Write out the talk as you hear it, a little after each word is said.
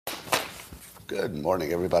Good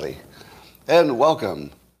morning, everybody, and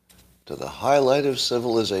welcome to the highlight of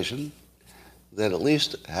civilization that at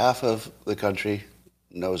least half of the country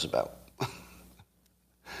knows about.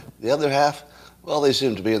 The other half, well, they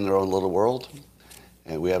seem to be in their own little world,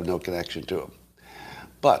 and we have no connection to them.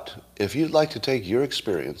 But if you'd like to take your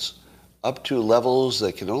experience up to levels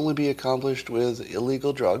that can only be accomplished with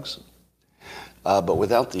illegal drugs, but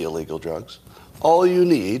without the illegal drugs, all you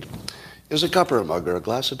need is a cup or a mug or a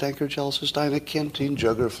glass, a tankard, chalice, a stein, a canteen,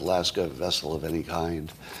 jug or flask, a vessel of any kind.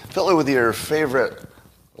 Fill it with your favorite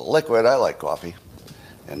liquid. I like coffee.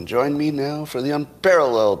 And join me now for the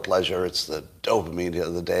unparalleled pleasure. It's the dopamine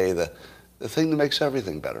of the day, the thing that makes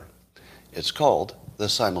everything better. It's called the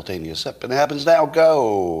simultaneous sip, and it happens now.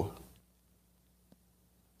 Go!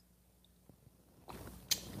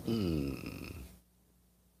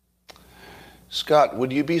 Scott,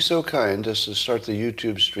 would you be so kind as to start the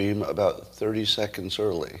YouTube stream about 30 seconds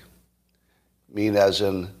early? Mean as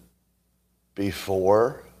in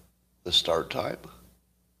before the start time?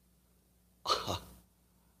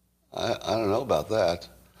 I don't know about that.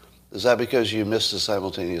 Is that because you missed the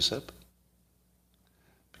simultaneous sip?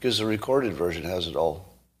 Because the recorded version has it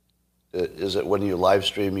all. Is it when you live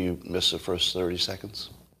stream you miss the first 30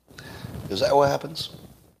 seconds? Is that what happens?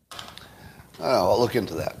 I don't know, I'll look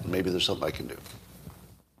into that. Maybe there's something I can do.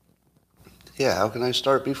 Yeah, how can I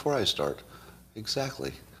start before I start?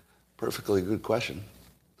 Exactly. Perfectly good question.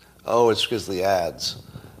 Oh, it's because the ads.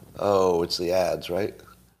 Oh, it's the ads, right?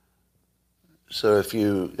 So if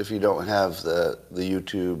you don't have the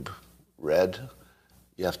YouTube red,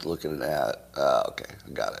 you have to look at an ad. Okay, I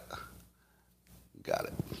got it. Got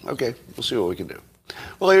it. Okay, we'll see what we can do.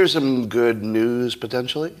 Well, here's some good news,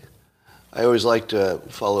 potentially. I always like to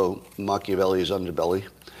follow Machiavelli's underbelly.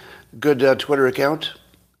 Good Twitter account.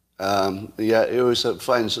 It always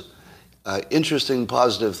finds interesting,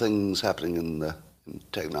 positive things happening in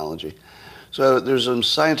technology. So there's some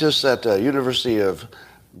scientists at the University of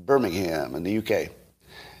Birmingham in the UK,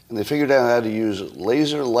 and they figured out how to use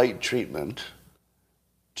laser light treatment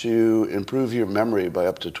to improve your memory by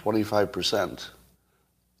up to 25%.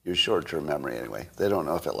 Your short-term memory, anyway. They don't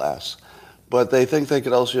know if it lasts. But they think they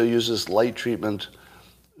could also use this light treatment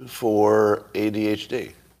for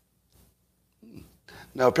ADHD.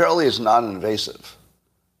 Now, apparently it's non-invasive.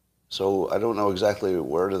 So I don't know exactly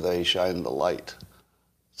where do they shine the light.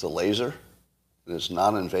 It's a laser, and it's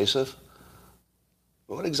non-invasive.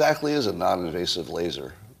 What exactly is a non-invasive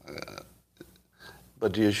laser?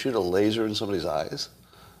 But do you shoot a laser in somebody's eyes?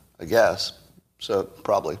 I guess. So,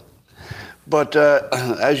 probably. But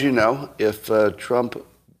as you know, if Trump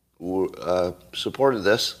supported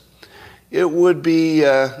this, it would be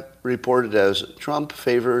reported as Trump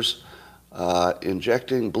favors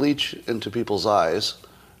injecting bleach into people's eyes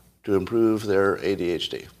to improve their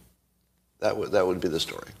ADHD. That would be the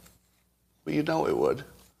story. Well, you know it would.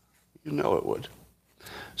 You know it would.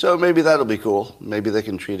 So maybe that'll be cool. Maybe they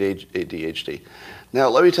can treat ADHD. Now,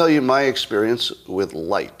 let me tell you my experience with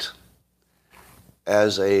light.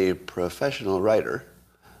 As a professional writer,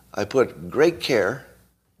 I put great care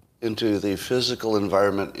into the physical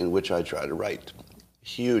environment in which I try to write.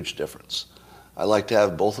 Huge difference. I like to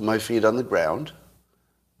have both of my feet on the ground,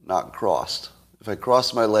 not crossed. If I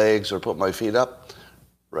cross my legs or put my feet up,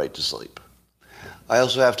 right to sleep. I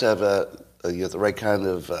also have to have the right kind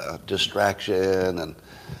of distraction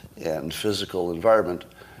and physical environment.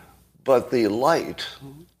 But the light,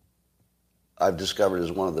 I've discovered,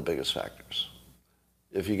 is one of the biggest factors.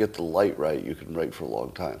 If you get the light right, you can write for a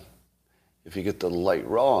long time. If you get the light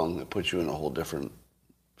wrong, it puts you in a whole different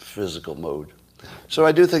physical mode. So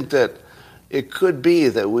I do think that it could be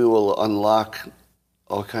that we will unlock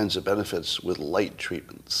all kinds of benefits with light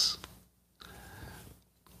treatments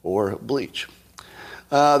or bleach.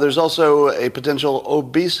 There's also a potential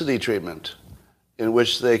obesity treatment in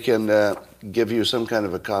which they can give you some kind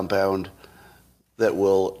of a compound that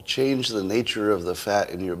will change the nature of the fat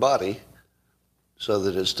in your body so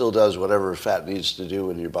that it still does whatever fat needs to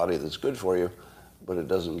do in your body that's good for you, but it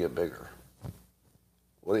doesn't get bigger.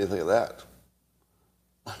 What do you think of that?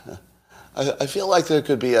 I feel like there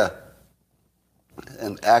could be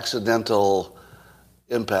an accidental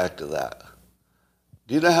impact of that.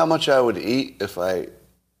 Do you know how much I would eat if I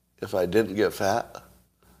didn't get fat?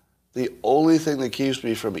 The only thing that keeps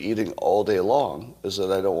me from eating all day long is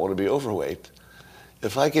that I don't want to be overweight.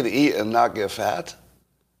 If I could eat and not get fat,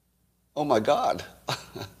 oh my God,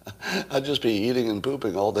 I'd just be eating and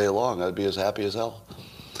pooping all day long. I'd be as happy as hell.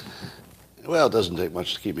 Well, it doesn't take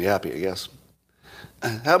much to keep me happy, I guess.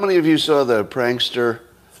 How many of you saw the prankster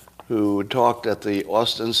who talked at the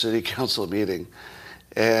Austin City Council meeting,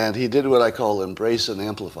 and he did what I call embrace and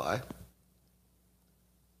amplify.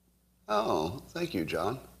 Oh, thank you,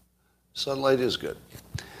 John. Sunlight is good.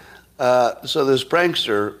 So this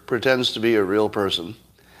prankster pretends to be a real person,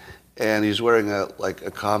 and he's wearing a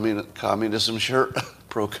communism shirt,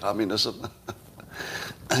 pro-communism.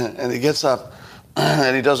 And he gets up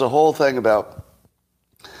and he does a whole thing about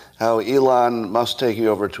how Elon Musk taking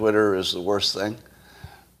over Twitter is the worst thing.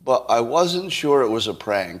 But I wasn't sure it was a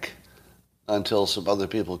prank until some other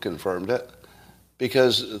people confirmed it,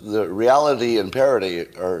 because the reality and parody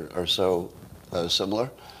are so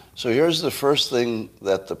similar. So here's the first thing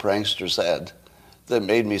that the prankster said that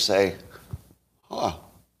made me say, huh,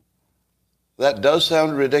 that does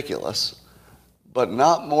sound ridiculous, but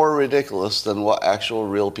not more ridiculous than what actual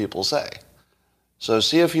real people say. So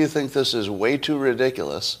see if you think this is way too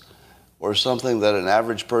ridiculous or something that an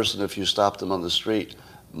average person, if you stopped them on the street,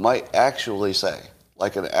 might actually say,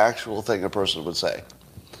 like an actual thing a person would say.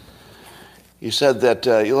 He said that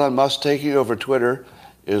Elon Musk taking over Twitter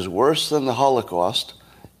is worse than the Holocaust,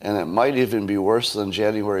 and it might even be worse than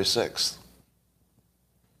January 6th.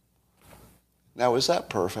 Now, is that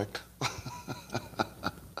perfect?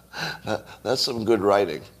 That's some good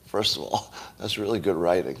writing, first of all. That's really good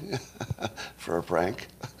writing for a prank.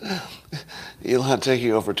 Elon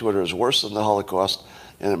taking over Twitter is worse than the Holocaust,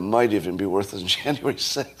 and it might even be worse than January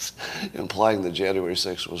 6th, implying that January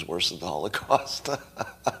 6th was worse than the Holocaust.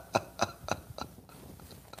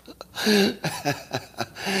 And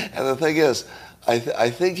the thing is, I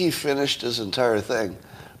think he finished his entire thing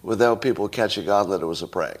without people catching on that it was a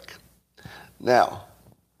prank. Now,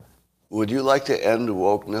 would you like to end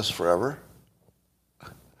wokeness forever?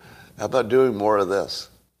 How about doing more of this?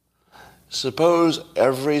 Suppose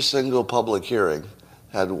every single public hearing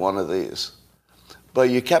had one of these, but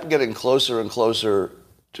you kept getting closer and closer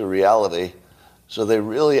to reality, so they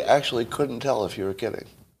really actually couldn't tell if you were kidding.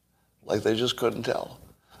 Like they just couldn't tell.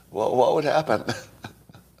 Well, what would happen?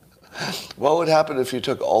 What would happen if you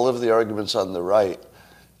took all of the arguments on the right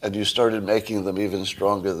and you started making them even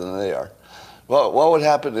stronger than they are? Well, what would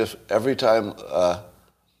happen if every time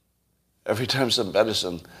some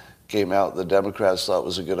medicine came out the Democrats thought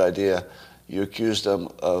was a good idea, you accused them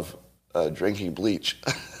of drinking bleach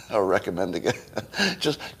or recommending it?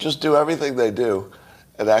 Just do everything they do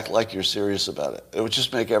and act like you're serious about it. It would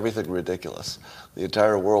just make everything ridiculous. The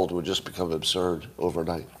entire world would just become absurd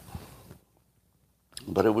overnight.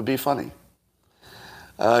 But it would be funny.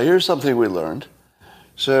 Here's something we learned.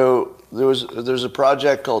 So there's a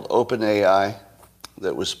project called OpenAI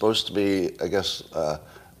that was supposed to be, I guess,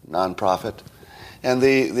 nonprofit. And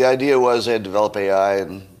the idea was they'd develop AI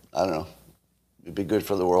and, I don't know, it'd be good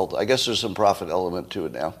for the world. I guess there's some profit element to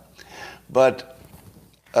it now. But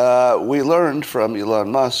we learned from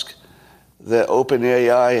Elon Musk that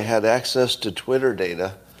OpenAI had access to Twitter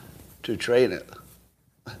data to train it.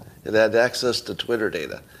 It had access to Twitter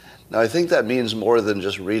data. Now, I think that means more than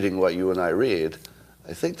just reading what you and I read.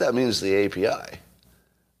 I think that means the API,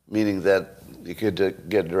 meaning that you could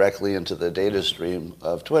get directly into the data stream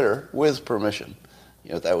of Twitter with permission.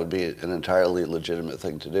 You know, that would be an entirely legitimate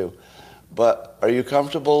thing to do. But are you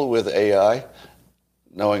comfortable with AI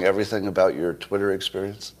knowing everything about your Twitter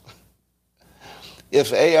experience?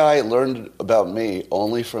 If AI learned about me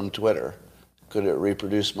only from Twitter, could it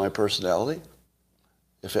reproduce my personality?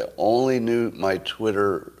 If it only knew my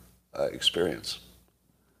Twitter experience,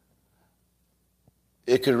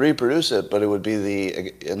 it could reproduce it, but it would be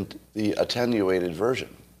the attenuated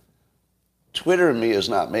version. Twitter me is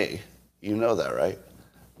not me. You know that, right?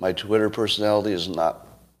 My Twitter personality is not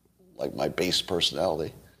like my base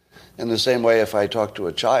personality. In the same way, if I talk to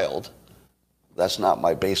a child, that's not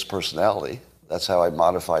my base personality. That's how I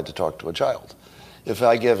modified to talk to a child. If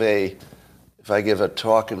I give a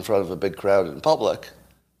talk in front of a big crowd in public,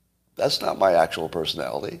 that's not my actual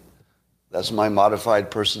personality. That's my modified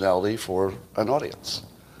personality for an audience.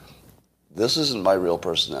 This isn't my real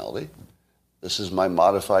personality. This is my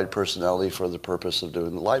modified personality for the purpose of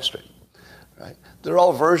doing the live stream. Right? They're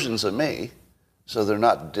all versions of me, so they're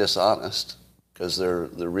not dishonest because they're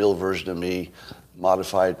the real version of me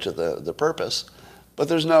modified to the purpose. But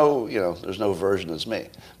there's no version as me.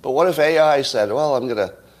 But what if AI said, well,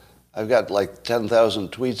 I've got like 10,000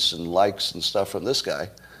 tweets and likes and stuff from this guy.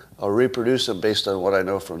 I'll reproduce them based on what I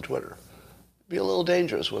know from Twitter. It'd be a little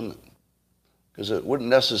dangerous, wouldn't it? Because it wouldn't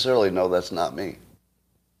necessarily know that's not me.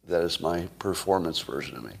 That is my performance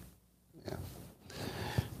version of me. Yeah.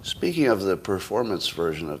 Speaking of the performance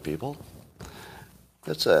version of people,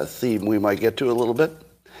 that's a theme we might get to a little bit.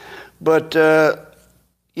 But,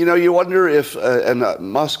 you wonder if,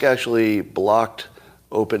 Musk actually blocked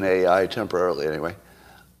OpenAI temporarily anyway,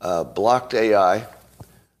 blocked AI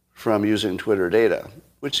from using Twitter data,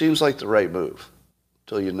 which seems like the right move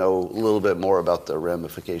till you know a little bit more about the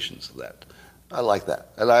ramifications of that. I like that.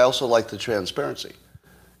 And I also like the transparency,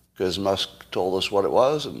 because Musk told us what it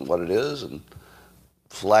was and what it is and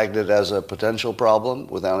flagged it as a potential problem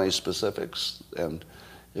without any specifics. And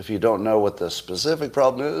if you don't know what the specific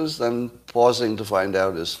problem is, then pausing to find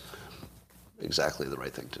out is exactly the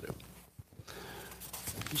right thing to do.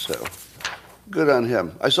 So, good on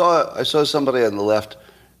him. I saw somebody on the left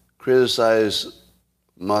criticize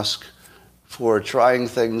Musk for trying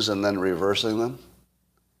things and then reversing them.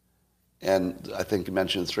 And I think he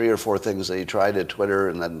mentioned 3 or 4 things that he tried at Twitter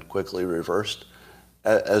and then quickly reversed,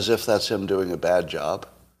 as if that's him doing a bad job.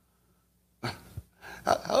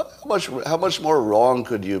 How much more wrong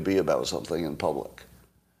could you be about something in public?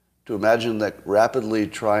 To imagine that rapidly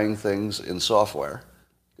trying things in software,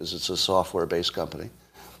 because it's a software-based company,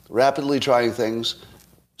 rapidly trying things,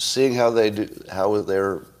 seeing how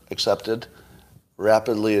they're accepted,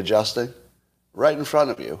 rapidly adjusting, right in front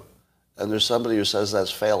of you, and there's somebody who says that's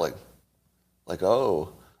failing. Like,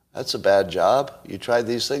 oh, that's a bad job. You tried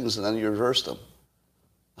these things and then you reversed them.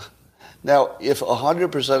 Now, if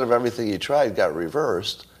 100% of everything you tried got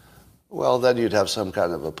reversed, well, then you'd have some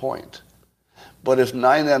kind of a point. But if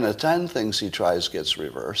 9 out of 10 things he tries gets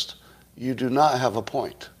reversed, you do not have a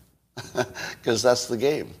point. Because that's the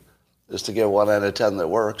game, is to get 1 out of 10 that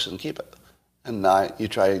works and keep it. And you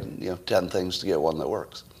try 10 things to get 1 that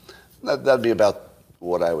works. That'd be about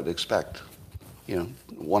what I would expect.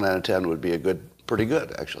 1 out of 10 would be pretty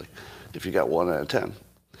good, actually, if you got 1 out of 10.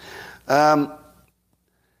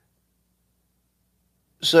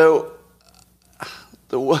 So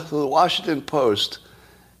the Washington Post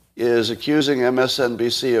is accusing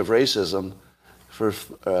MSNBC of racism for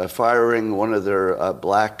firing one of their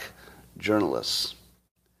black journalists.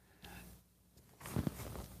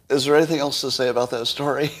 Is there anything else to say about that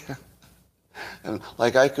story? And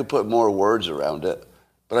I could put more words around it,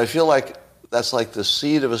 but I feel like that's like the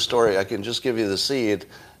seed of a story. I can just give you the seed,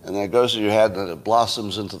 and then it goes in your head, and it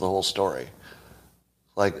blossoms into the whole story.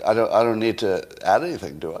 I don't need to add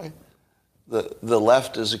anything, do I? The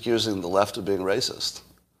left is accusing the left of being racist.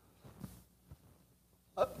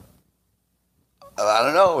 I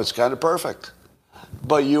don't know. It's kind of perfect.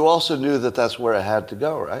 But you also knew that that's where it had to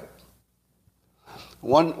go, right?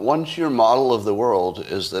 Once your model of the world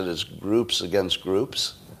is that it's groups against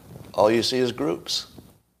groups, all you see is groups.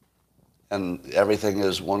 And everything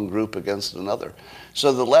is one group against another.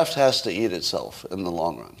 So the left has to eat itself in the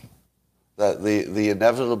long run. That the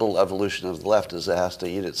inevitable evolution of the left is it has to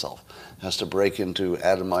eat itself. It has to break into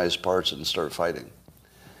atomized parts and start fighting.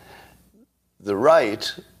 The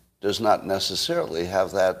right does not necessarily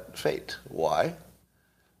have that fate. Why?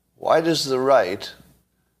 Why does the right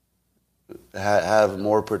have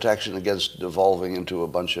more protection against devolving into a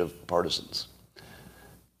bunch of partisans?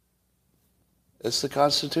 It's the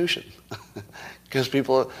Constitution.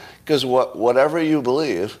 Because whatever you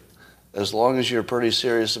believe, as long as you're pretty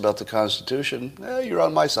serious about the Constitution, you're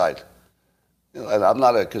on my side. And I'm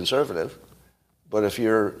not a conservative, but if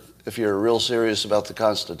you're real serious about the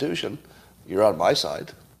Constitution, you're on my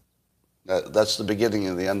side. That's the beginning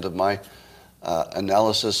and the end of my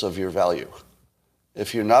analysis of your value.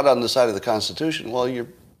 If you're not on the side of the Constitution, well, you're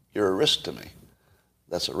a risk to me.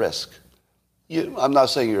 That's a risk. I'm not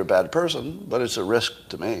saying you're a bad person, but it's a risk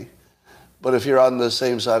to me. But if you're on the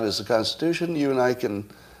same side as the Constitution, you and I can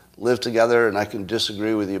live together, and I can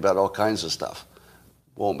disagree with you about all kinds of stuff.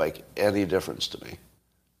 Won't make any difference to me.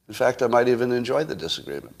 In fact, I might even enjoy the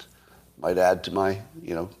disagreement. Might add to my,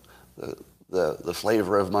 the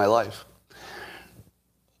flavor of my life.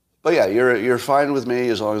 But yeah, you're fine with me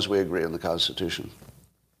as long as we agree on the Constitution.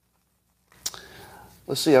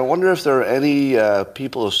 Let's see, I wonder if there are any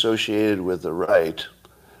people associated with the right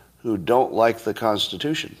who don't like the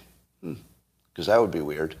Constitution. Because that would be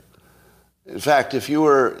weird. In fact, if you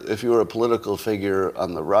were a political figure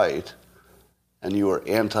on the right and you were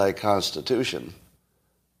anti-Constitution,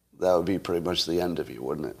 that would be pretty much the end of you,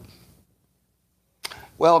 wouldn't it?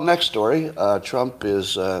 Well, next story, Trump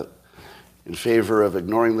is in favor of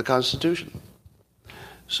ignoring the Constitution.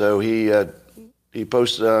 So he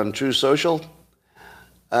posted on Truth Social.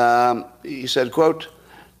 He said, quote,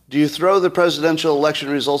 "Do you throw the presidential election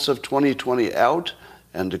results of 2020 out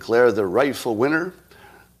and declare the rightful winner,"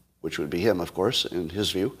 which would be him, of course, in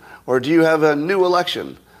his view, "or do you have a new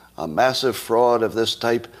election? A massive fraud of this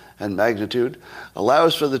type and magnitude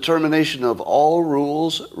allows for the termination of all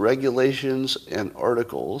rules, regulations, and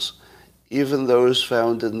articles, even those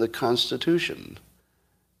found in the Constitution,"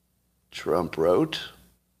 Trump wrote.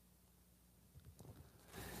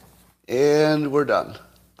 And we're done.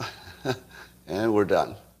 And we're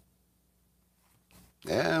done.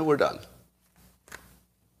 And we're done.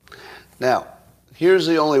 Now, here's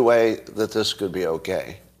the only way that this could be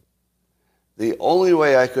okay. The only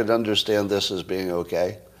way I could understand this as being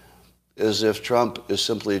okay is if Trump is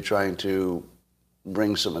simply trying to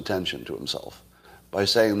bring some attention to himself by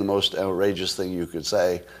saying the most outrageous thing you could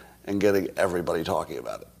say and getting everybody talking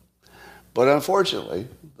about it. But unfortunately,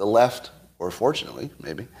 the left, or fortunately,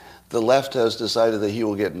 maybe, the left has decided that he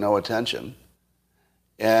will get no attention.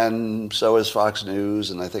 And so is Fox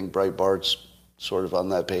News, and I think Breitbart's sort of on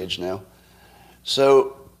that page now.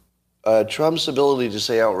 So Trump's ability to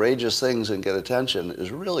say outrageous things and get attention is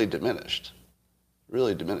really diminished.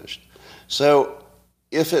 Really diminished. So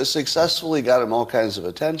if it successfully got him all kinds of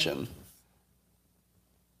attention,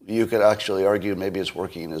 you could actually argue maybe it's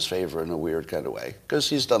working in his favor in a weird kind of way, because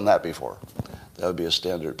he's done that before. That would be a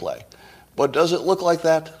standard play. But does it look like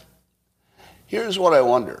that? Here's what I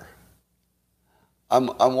wonder.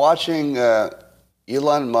 I'm watching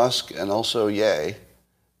Elon Musk and also Ye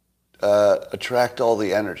attract all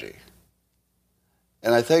the energy.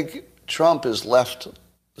 And I think Trump is left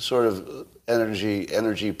sort of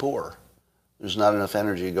energy poor. There's not enough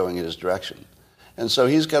energy going in his direction. And so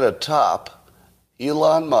he's got to top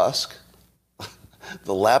Elon Musk,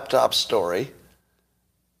 the laptop story,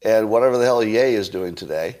 and whatever the hell Ye is doing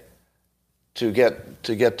today to get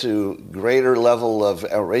to greater level of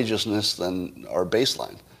outrageousness than our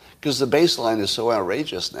baseline. Because the baseline is so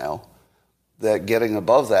outrageous now that getting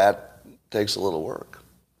above that takes a little work.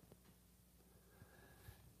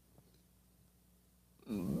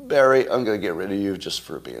 Barry, I'm going to get rid of you just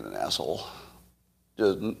for being an asshole.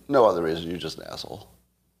 Just, no other reason, you're just an asshole.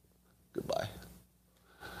 Goodbye.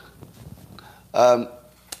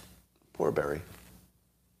 Poor Barry.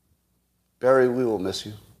 Barry, we will miss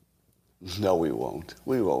you. No, we won't.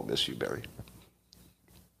 We won't miss you, Barry.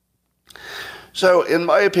 So, in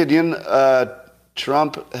my opinion,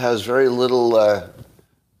 Trump has very little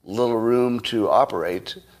room to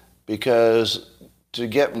operate, because to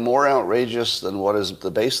get more outrageous than what is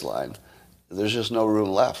the baseline, there's just no room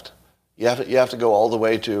left. You have to go all the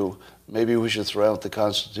way to maybe we should throw out the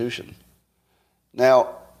Constitution.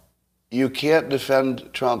 Now, you can't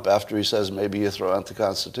defend Trump after he says maybe you throw out the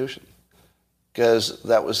Constitution, because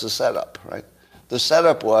that was the setup, right? The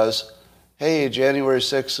setup was, hey, January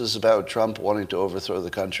 6th is about Trump wanting to overthrow the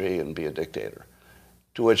country and be a dictator.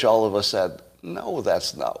 To which all of us said, no,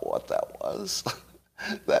 that's not what that was.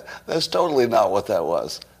 That's totally not what that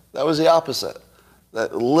was. That was the opposite.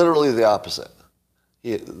 Literally the opposite.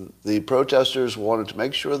 The protesters wanted to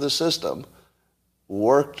make sure the system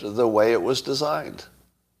worked the way it was designed.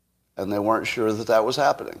 And they weren't sure that that was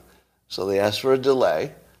happening. So they asked for a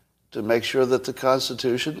delay to make sure that the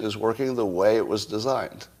Constitution is working the way it was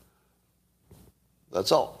designed.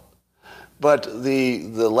 That's all. But the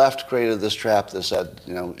left created this trap that said,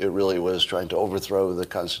 it really was trying to overthrow the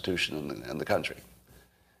Constitution and the country.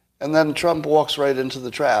 And then Trump walks right into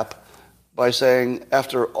the trap by saying,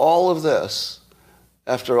 after all of this,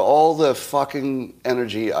 after all the fucking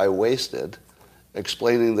energy I wasted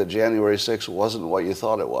explaining that January 6th wasn't what you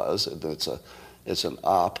thought it was, and it's an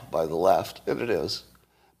op by the left, and it is.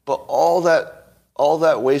 But all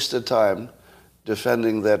that wasted time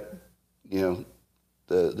defending that,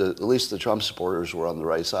 at least the Trump supporters were on the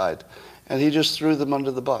right side, and he just threw them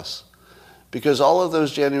under the bus. Because all of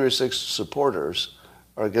those January 6th supporters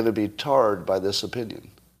are going to be tarred by this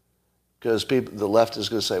opinion. Because the left is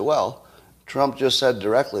going to say, well, Trump just said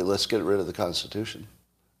directly, let's get rid of the Constitution.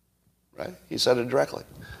 Right? He said it directly.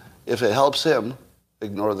 If it helps him,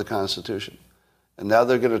 ignore the Constitution. And now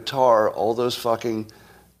they're going to tar all those fucking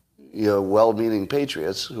well-meaning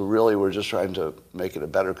patriots who really were just trying to make it a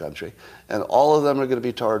better country. And all of them are going to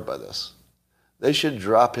be tarred by this. They should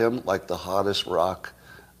drop him like the hottest rock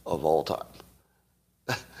of all time.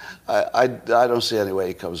 I don't see any way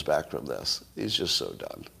he comes back from this. He's just so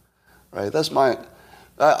done. Right? That's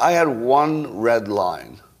I had one red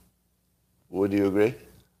line. Would you agree?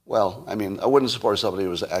 Well, I mean, I wouldn't support somebody who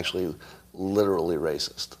was actually literally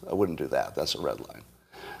racist. I wouldn't do that. That's a red line.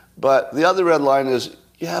 But the other red line is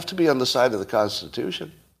you have to be on the side of the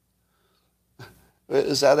Constitution.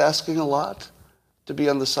 Is that asking a lot, to be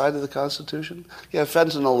on the side of the Constitution? Yeah,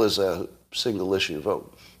 fentanyl is a single issue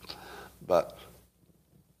vote. But,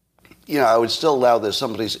 I would still allow that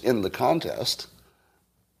somebody's in the contest.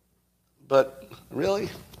 But really?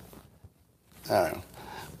 I don't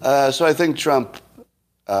know. So I think Trump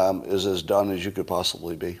is as done as you could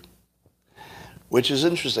possibly be. Which is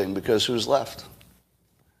interesting, because who's left?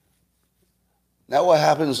 Now what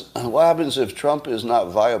happens if Trump is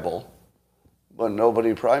not viable, but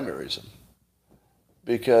nobody primaries him?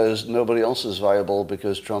 Because nobody else is viable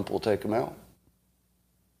because Trump will take him out.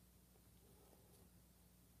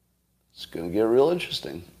 It's going to get real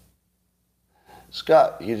interesting.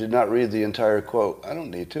 Scott, you did not read the entire quote. I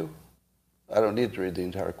don't need to. I don't need to read the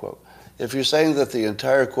entire quote. If you're saying that the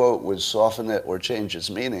entire quote would soften it or change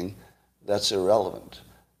its meaning, that's irrelevant,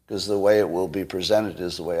 because the way it will be presented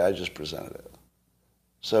is the way I just presented it.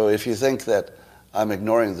 So if you think that I'm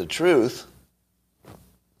ignoring the truth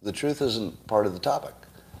isn't part of the topic.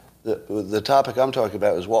 The topic I'm talking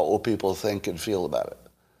about is what will people think and feel about it.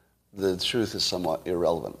 The truth is somewhat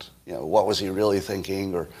irrelevant. What was he really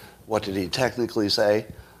thinking, or what did he technically say?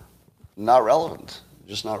 Not relevant.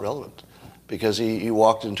 Just not relevant. Because he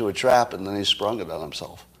walked into a trap and then he sprung it on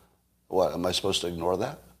himself. What, am I supposed to ignore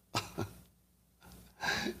that?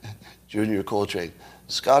 Junior Coltrane.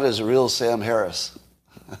 Scott is a real Sam Harris.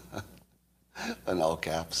 In all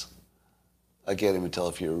caps. I can't even tell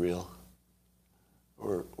if you're real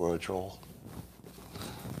or a troll.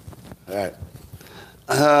 All right.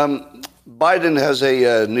 Biden has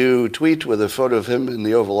a new tweet with a photo of him in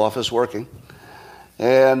the Oval Office working.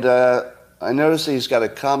 And I noticed he's got a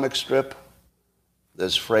comic strip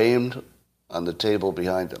that's framed on the table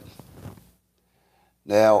behind him.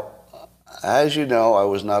 Now, as you know, I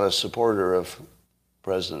was not a supporter of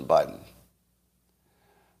President Biden.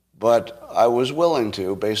 But I was willing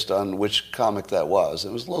to, based on which comic that was.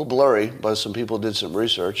 It was a little blurry, but some people did some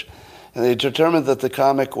research, and they determined that the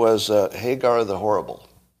comic was Hagar the Horrible.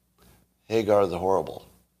 Hagar the Horrible.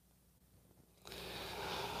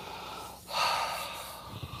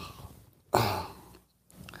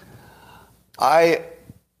 I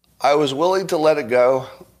was willing to let it go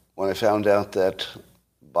when I found out that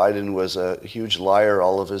Biden was a huge liar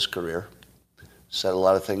all of his career, said a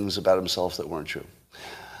lot of things about himself that weren't true.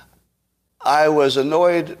 I was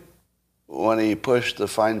annoyed when he pushed the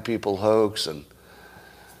Fine People hoax and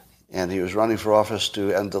he was running for office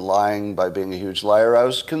to end the lying by being a huge liar. I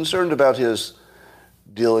was concerned about his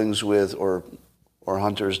dealings with, or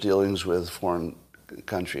Hunter's dealings with foreign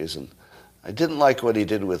countries. And I didn't like what he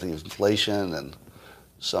did with inflation and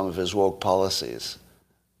some of his woke policies.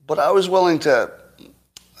 But I was willing to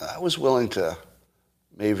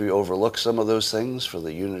maybe overlook some of those things for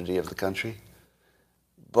the unity of the country.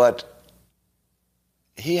 But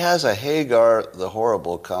he has a Hagar the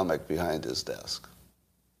Horrible comic behind his desk.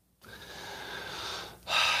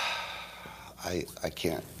 I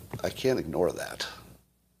can't ignore that.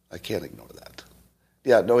 I can't ignore that.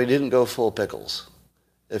 Yeah, no, he didn't go full Pickles.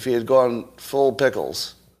 If he had gone full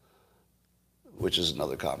Pickles, which is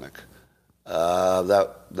another comic,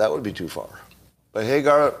 that would be too far. But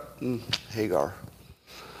Hagar, I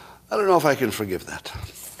don't know if I can forgive that.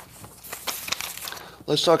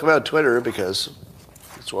 Let's talk about Twitter, because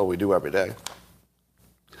it's what we do every day.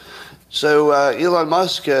 So Elon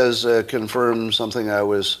Musk has confirmed something I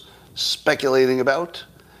was speculating about.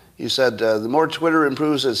 He said, the more Twitter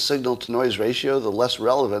improves its signal-to-noise ratio, the less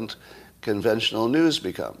relevant conventional news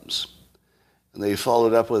becomes. And they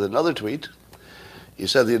followed up with another tweet. He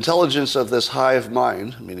said, the intelligence of this hive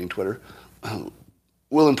mind, meaning Twitter,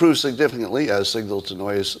 will improve significantly as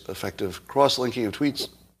signal-to-noise effective cross-linking of tweets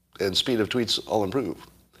and speed of tweets all improve.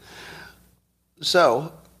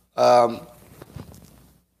 So,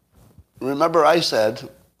 remember I said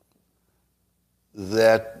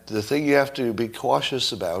that the thing you have to be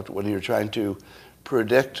cautious about when you're trying to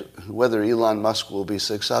predict whether Elon Musk will be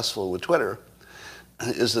successful with Twitter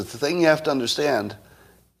is that the thing you have to understand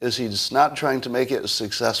is he's not trying to make it as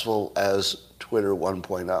successful as Twitter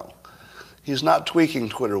 1.0. He's not tweaking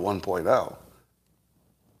Twitter 1.0.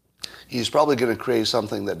 He's probably going to create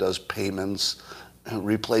something that does payments,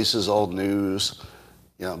 replaces all news,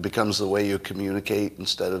 becomes the way you communicate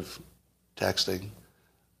instead of texting.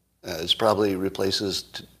 It probably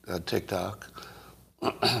replaces TikTok.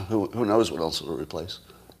 Who knows what else it will replace?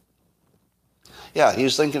 Yeah,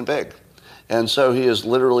 he's thinking big. And so he is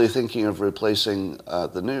literally thinking of replacing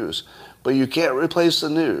the news. But you can't replace the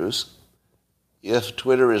news if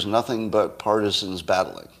Twitter is nothing but partisans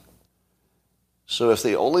battling. So if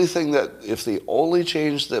the only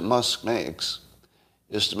change that Musk makes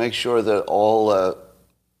is to make sure that all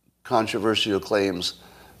controversial claims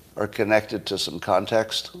are connected to some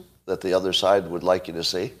context that the other side would like you to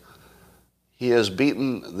see, he has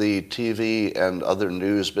beaten the TV and other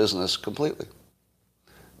news business completely,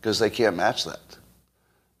 because they can't match that.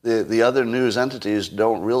 The other news entities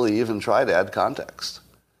don't really even try to add context.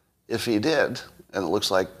 If he did, and it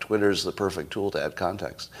looks like Twitter's the perfect tool to add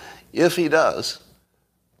context, if he does,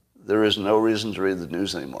 there is no reason to read the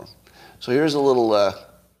news anymore. So here's a little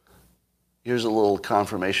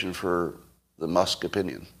confirmation for the Musk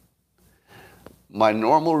opinion. My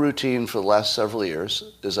normal routine for the last several years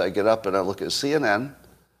is I get up and I look at CNN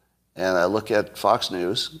and I look at Fox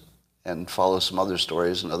News and follow some other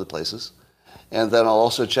stories in other places. And then I'll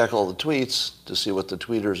also check all the tweets to see what the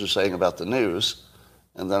tweeters are saying about the news.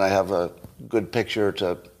 And then I have a good picture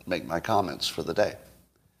to make my comments for the day.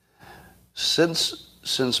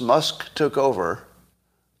 Since Musk took over,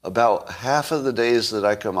 about half of the days that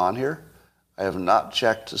I come on here, I have not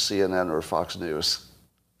checked CNN or Fox News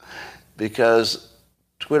because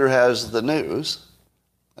Twitter has the news,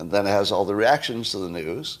 and then it has all the reactions to the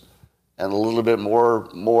news, and a little bit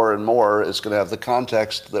more and more is going to have the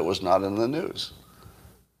context that was not in the news.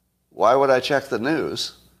 Why would I check the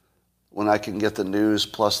news when I can get the news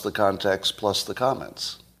plus the context plus the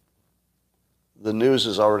comments? The news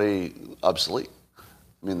is already obsolete.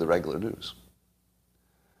 I mean, the regular news.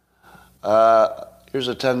 Here's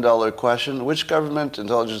a $10 question. Which government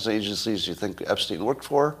intelligence agencies do you think Epstein worked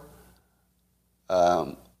for?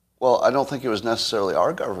 Well, I don't think it was necessarily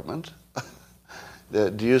our government.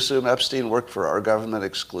 Do you assume Epstein worked for our government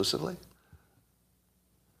exclusively?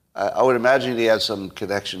 I would imagine he had some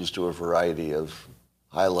connections to a variety of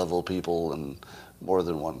high-level people in more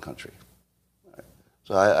than one country.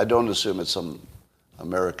 So I don't assume it's some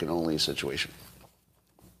American-only situation.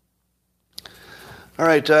 All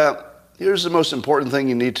right, here's the most important thing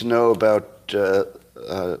you need to know about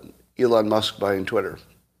Elon Musk buying Twitter.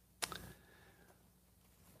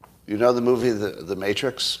 You know the movie The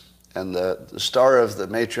Matrix? And the star of The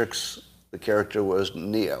Matrix, the character was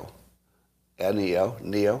Neo.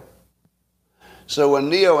 Neo. So when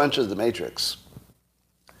Neo entered The Matrix,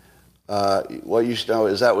 what you should know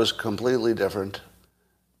is that was completely different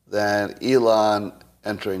than Elon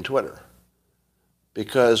entering Twitter.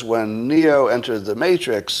 Because when Neo entered The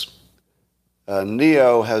Matrix,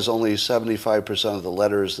 Neo has only 75% of the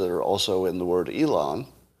letters that are also in the word Elon.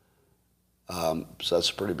 So that's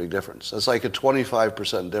a pretty big difference. That's like a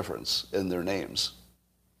 25% difference in their names.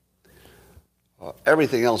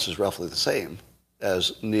 Everything else is roughly the same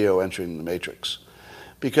as Neo entering the Matrix,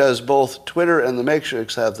 because both Twitter and the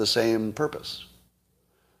Matrix have the same purpose.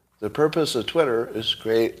 The purpose of Twitter is to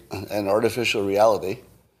create an artificial reality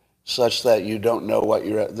such that you don't know what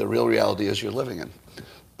the real reality is you're living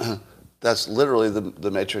in. That's literally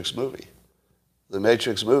the Matrix movie. The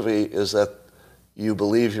Matrix movie is that you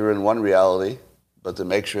believe you're in one reality, but the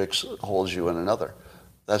Matrix holds you in another.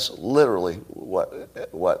 That's literally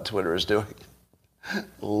what Twitter is doing.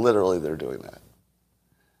 Literally, they're doing that.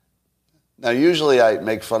 Now, usually I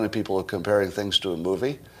make fun of people comparing things to a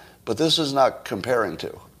movie, but this is not comparing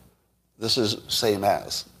to. This is same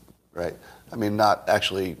as, right? I mean, not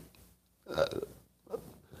actually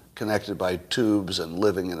connected by tubes and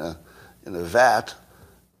living in a vat,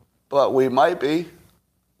 but we might be.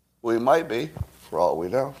 We might be, for all we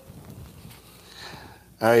know.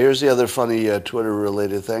 All right, here's the other funny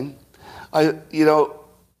Twitter-related thing.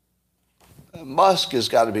 Musk has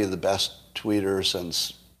got to be the best tweeter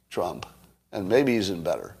since Trump, and maybe he's even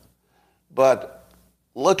better. But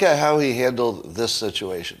look at how he handled this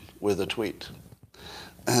situation with a tweet.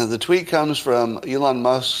 The tweet comes from Elon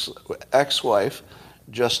Musk's ex-wife,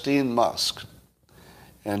 Justine Musk.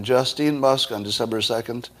 And Justine Musk, on December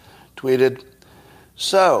 2nd, tweeted,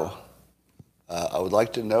 "So, I would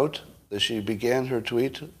like to note that she began her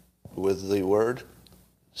tweet with the word,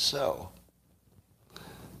 so.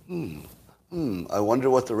 I wonder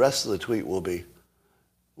what the rest of the tweet will be.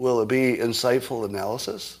 Will it be insightful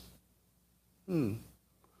analysis?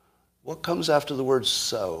 What comes after the word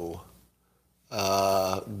so?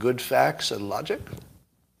 Good facts and logic?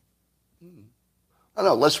 I don't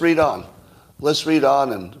know, let's read on. Let's read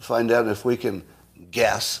on and find out if we can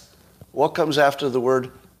guess what comes after the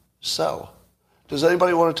word so. Does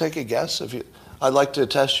anybody want to take a guess? I'd like to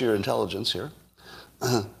test your intelligence here.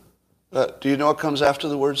 Do you know what comes after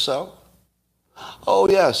the word so? Oh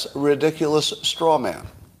yes, ridiculous straw man.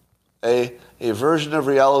 A version of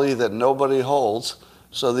reality that nobody holds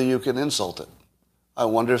so that you can insult it. I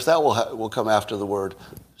wonder if that will come after the word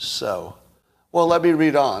so. Well, let me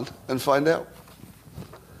read on and find out.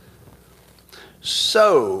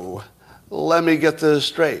 So, let me get this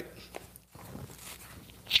straight.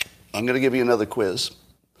 I'm going to give you another quiz.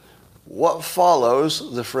 What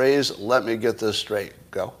follows the phrase, let me get this straight?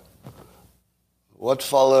 Go. What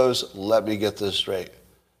follows, let me get this straight?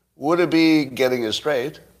 Would it be getting it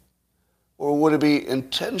straight? Or would it be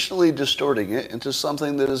intentionally distorting it into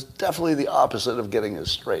something that is definitely the opposite of getting it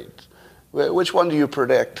straight? Which one do you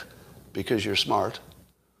predict? Because you're smart.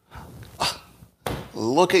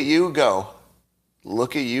 Look at you go.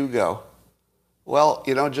 Look at you go. Well,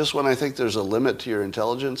 just when I think there's a limit to your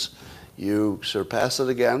intelligence, you surpass it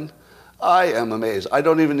again. I am amazed. I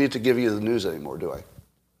don't even need to give you the news anymore, do I?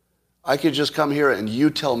 I could just come here and you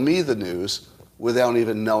tell me the news without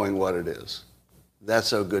even knowing what it is. That's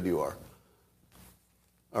how good you are.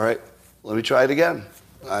 All right, let me try it again.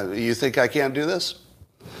 You think I can't do this?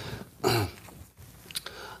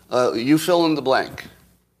 You fill in the blank.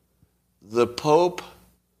 The Pope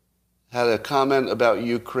had a comment about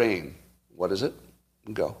Ukraine. What is it?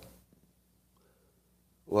 Go.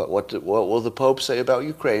 What will the Pope say about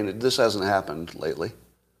Ukraine? This hasn't happened lately.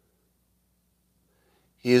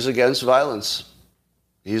 He is against violence.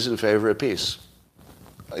 He's in favor of peace.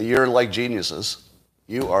 You're like geniuses.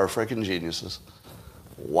 You are freaking geniuses.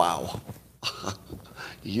 Wow.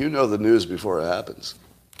 You know the news before it happens.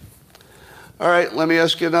 All right, let me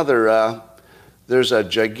ask you another. There's a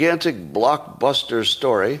gigantic blockbuster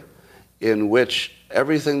story in which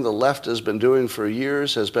everything the left has been doing for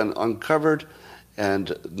years has been uncovered,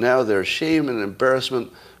 and now their shame and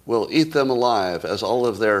embarrassment will eat them alive as all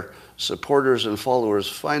of their supporters and followers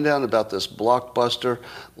find out about this blockbuster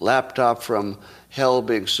laptop from hell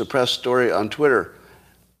being suppressed story on Twitter.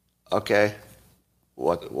 Okay,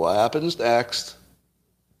 what happens next?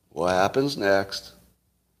 What happens next?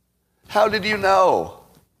 How did you know?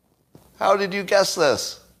 How did you guess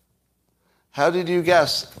this? How did you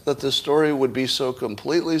guess that the story would be so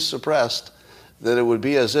completely suppressed that it would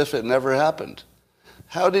be as if it never happened?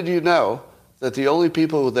 How did you know that the only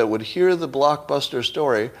people that would hear the blockbuster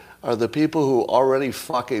story are the people who already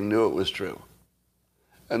fucking knew it was true?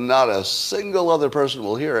 And not a single other person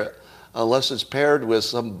will hear it unless it's paired with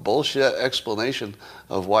some bullshit explanation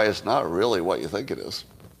of why it's not really what you think it is.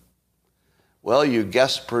 Well, you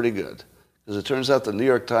guessed pretty good. Because it turns out the New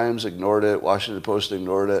York Times ignored it, Washington Post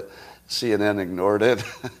ignored it, CNN ignored it,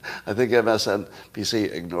 I think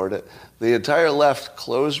MSNBC ignored it. The entire left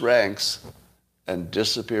closed ranks and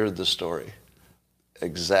disappeared the story.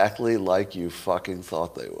 Exactly like you fucking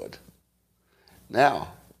thought they would. Now,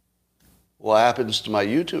 what happens to my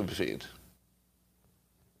YouTube feed?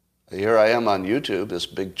 Here I am on YouTube, this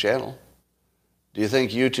big channel. Do you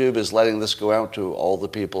think YouTube is letting this go out to all the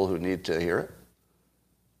people who need to hear it?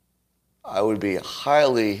 I would be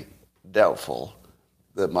highly doubtful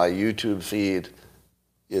that my YouTube feed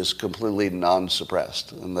is completely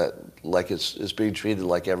non-suppressed and that like it's being treated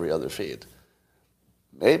like every other feed.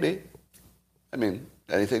 Maybe. I mean,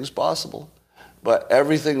 anything's possible. But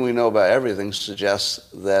everything we know about everything suggests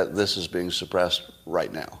that this is being suppressed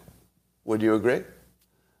right now. Would you agree?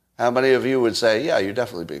 How many of you would say, yeah, you're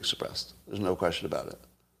definitely being suppressed? There's no question about it.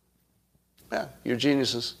 Yeah, you're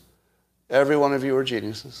geniuses. Every one of you are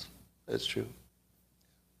geniuses. It's true.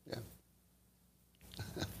 Yeah.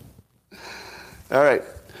 All right.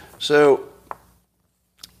 So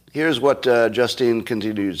here's what Justine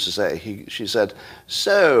continues to say. She said,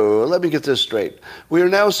 so let me get this straight. We are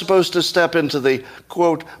now supposed to step into the,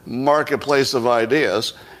 quote, marketplace of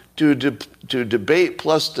ideas to debate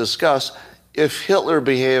plus discuss if Hitler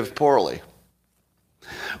behaved poorly,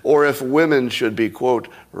 or if women should be, quote,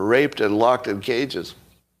 raped and locked in cages.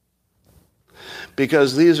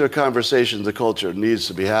 Because these are conversations the culture needs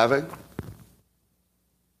to be having.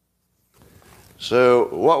 So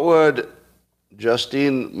what would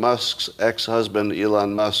Justine Musk's ex-husband,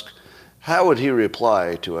 Elon Musk, how would he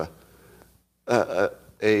reply to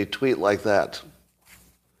a tweet like that?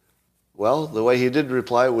 Well, the way he did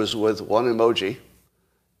reply was with one emoji,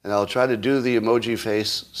 and I'll try to do the emoji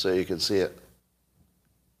face so you can see it.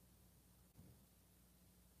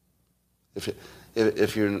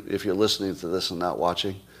 If you're listening to this and not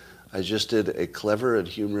watching, I just did a clever and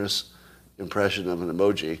humorous impression of an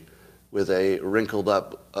emoji with a wrinkled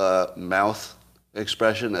up mouth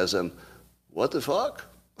expression, as in, what the fuck?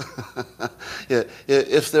 Yeah,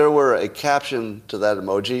 if there were a caption to that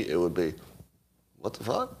emoji, it would be, what the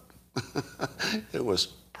fuck? It was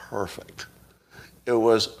perfect. It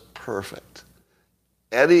was perfect.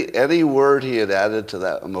 Any word he had added to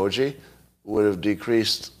that emoji would have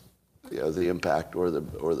decreased, the impact or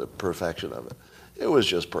the perfection of it. It was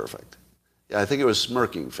just perfect. Yeah, I think it was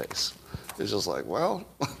smirking face. It's just like, well,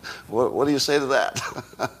 what do you say to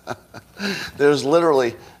that? There's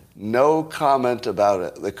literally no comment about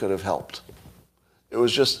it that could have helped. It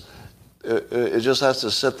was just, it just has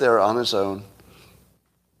to sit there on its own.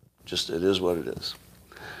 Just, it is what it is.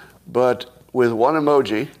 But with one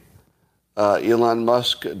emoji, Elon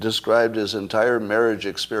Musk described his entire marriage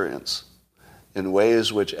experience in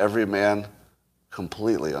ways which every man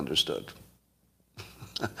completely understood.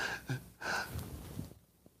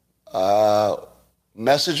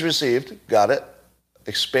 Message received, got it.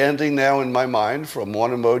 Expanding now in my mind from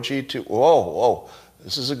one emoji to, whoa,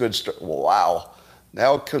 this is a good start. Wow.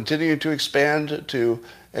 Now continuing to expand to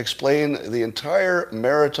explain the entire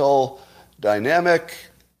marital dynamic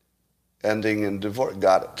ending in divorce.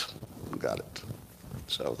 Got it.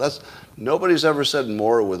 So nobody's ever said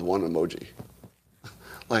more with one emoji.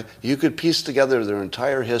 Like, you could piece together their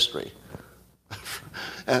entire history.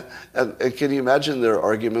 and can you imagine their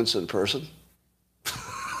arguments in person?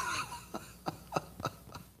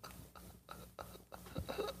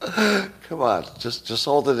 Come on, just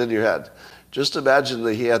hold it in your head. Just imagine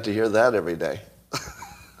that he had to hear that every day.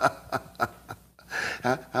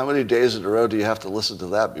 How many days in a row do you have to listen to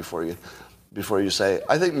that before you say,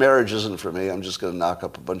 I think marriage isn't for me, I'm just going to knock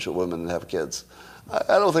up a bunch of women and have kids?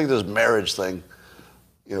 I don't think this marriage thing,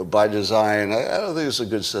 by design, I don't think it's a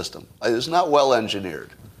good system. It's not well engineered.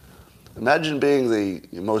 Imagine being the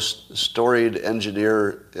most storied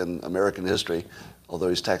engineer in American history, although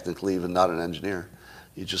he's technically even not an engineer.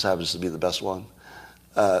 He just happens to be the best one.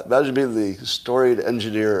 Imagine being the storied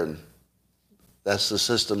engineer, and that's the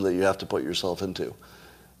system that you have to put yourself into.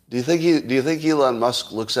 Do you think Elon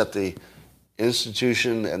Musk looks at the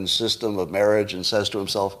institution and system of marriage and says to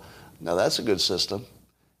himself, now that's a good system.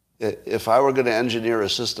 If I were going to engineer a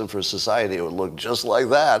system for society, it would look just like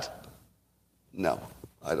that? No,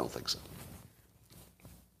 I don't think so.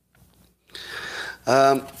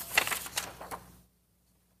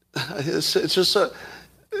 It's just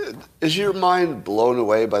is your mind blown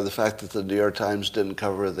away by the fact that the New York Times didn't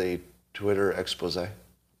cover the Twitter expose? Like,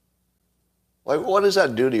 what does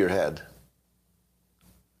that do to your head?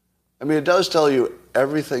 I mean, it does tell you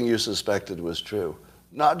everything you suspected was true,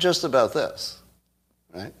 not just about this,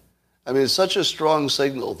 right? I mean, it's such a strong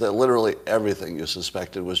signal that literally everything you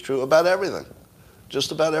suspected was true about everything,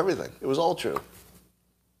 just about everything. It was all true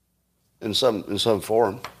in some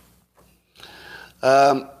form.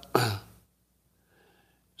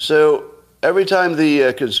 So every time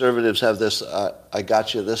the conservatives have this I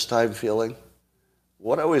got you this time feeling,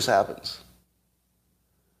 what always happens?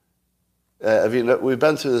 We've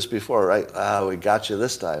been through this before, right? We got you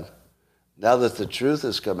this time. Now that the truth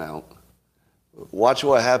has come out, watch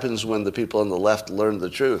what happens when the people on the left learn the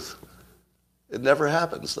truth. It never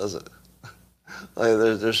happens, does it?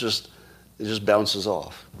 It just bounces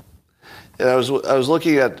off. And I was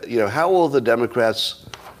looking at, how will the Democrats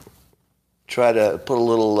try to put a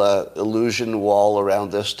little illusion wall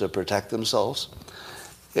around this to protect themselves?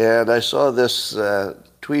 And I saw this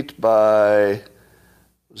tweet by,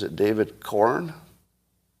 was it David Corn?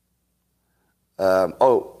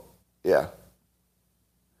 Yeah.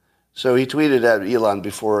 So he tweeted at Elon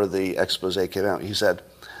before the expose came out. He said,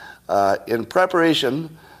 in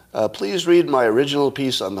preparation, please read my original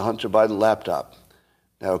piece on the Hunter Biden laptop.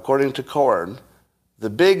 Now, according to Corn, the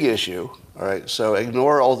big issue, all right, so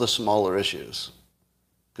ignore all the smaller issues,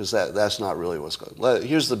 because that's not really what's going on.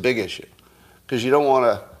 Here's the big issue, because you don't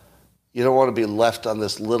want to be left on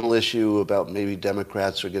this little issue about maybe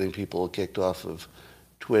Democrats are getting people kicked off of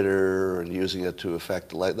Twitter and using it to affect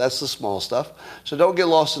the light. That's the small stuff. So don't get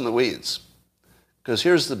lost in the weeds, because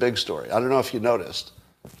here's the big story. I don't know if you noticed,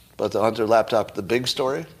 but the Hunter laptop, the big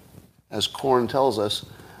story, as Corn tells us,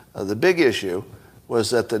 the big issue was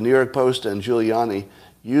that the New York Post and Giuliani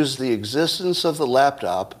used the existence of the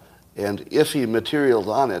laptop and iffy materials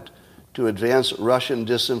on it to advance Russian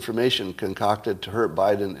disinformation concocted to hurt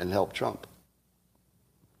Biden and help Trump.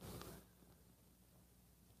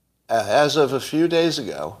 As of a few days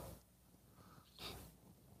ago,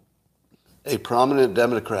 a prominent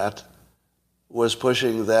Democrat was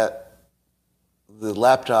pushing that the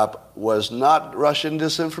laptop was not Russian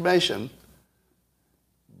disinformation,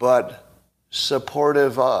 but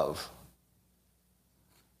supportive of.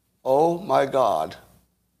 Oh my God.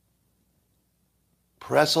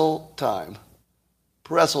 Pretzel time.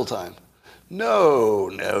 Pretzel time.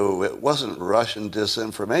 No, it wasn't Russian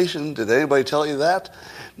disinformation. Did anybody tell you that?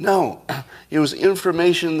 No, it was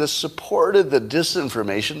information that supported the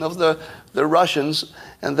disinformation of the Russians,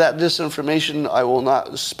 and that disinformation I will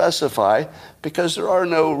not specify because there are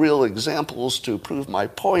no real examples to prove my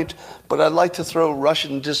point, but I'd like to throw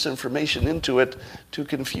Russian disinformation into it to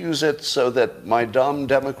confuse it so that my dumb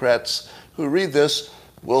Democrats who read this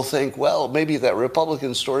will think, well, maybe that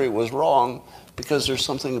Republican story was wrong because there's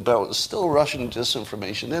something about still Russian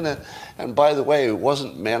disinformation in it. And by the way,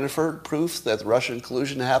 wasn't Manafort proof that Russian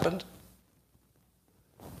collusion happened?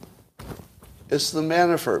 It's the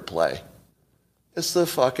Manafort play. It's the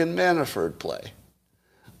fucking Manafort play.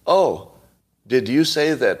 Oh, did you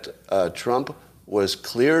say that Trump was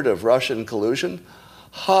cleared of Russian collusion?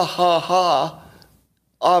 Ha ha ha.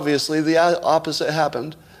 Obviously, the opposite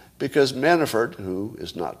happened because Manafort, who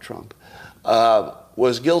is not Trump,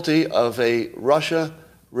 was guilty of a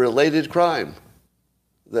Russia-related crime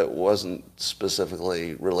that wasn't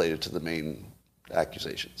specifically related to the main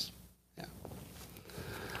accusations. Yeah.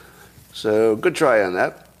 So good try on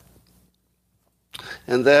that.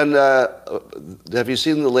 And then, have you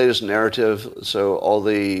seen the latest narrative? So all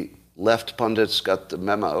the left pundits got the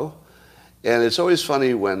memo. And it's always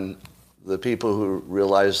funny when the people who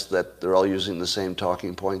realize that they're all using the same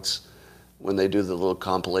talking points, when they do the little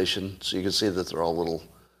compilation, so you can see that they're all little,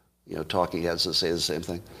 talking heads that say the same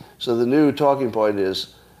thing. So the new talking point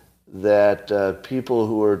is that people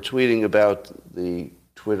who are tweeting about the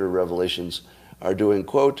Twitter revelations are doing,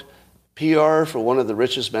 quote, PR for one of the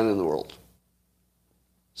richest men in the world.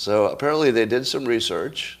 So apparently they did some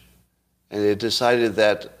research, and they decided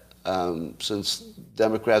that since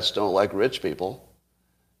Democrats don't like rich people,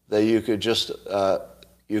 that you could just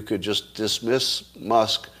dismiss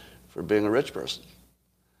Musk for being a rich person,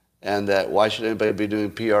 and that why should anybody be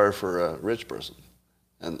doing PR for a rich person?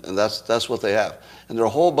 And that's what they have. And there are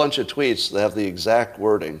a whole bunch of tweets that have the exact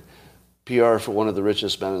wording, PR for one of the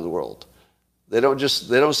richest men in the world. They don't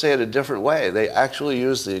say it a different way. They actually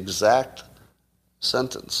use the exact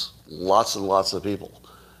sentence. Lots and lots of people.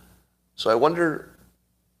 So I wonder,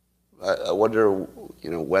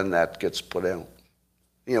 when that gets put out.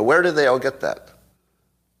 Where do they all get that?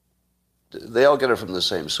 They all get it from the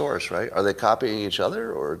same source, right? Are they copying each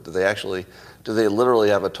other, or do they literally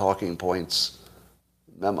have a talking points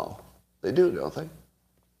memo? They do, don't they?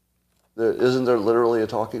 Isn't there literally a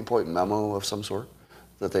talking point memo of some sort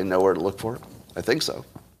that they know where to look for? I think so.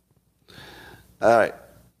 All right.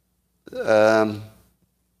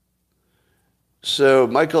 So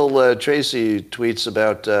Michael Tracy tweets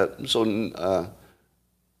about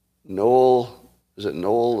Noel, is it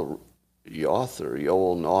Noel Yoth or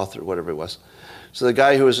Yoel Noth or whatever it was? So the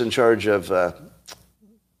guy who was in charge of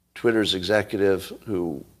Twitter's executive,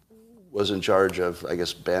 who was in charge of, I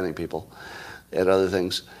guess, banning people and other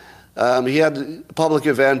things, he had a public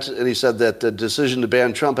event, and he said that the decision to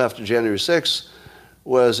ban Trump after January 6th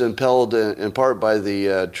was impelled in part by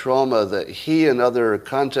the trauma that he and other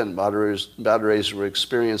content moderators were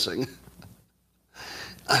experiencing.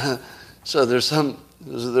 So there's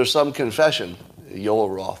some confession.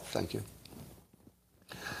 Yoel Roth, thank you.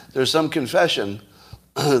 There's some confession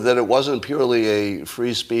that it wasn't purely a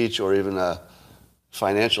free speech or even a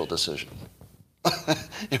financial decision.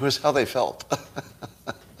 It was how they felt.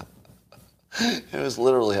 It was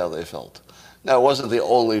literally how they felt. Now, it wasn't the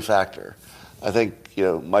only factor. I think,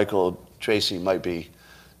 Michael Tracy might be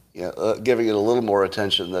giving it a little more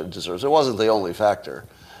attention than it deserves. It wasn't the only factor.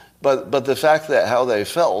 But the fact that how they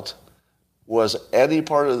felt was any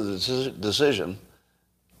part of the decision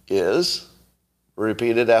is,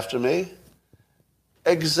 repeat it after me,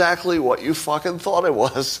 exactly what you fucking thought it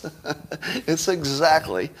was. It's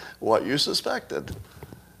exactly what you suspected.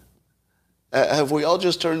 Have we all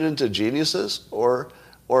just turned into geniuses, or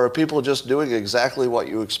are people just doing exactly what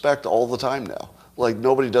you expect all the time now? Like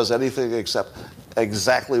nobody does anything except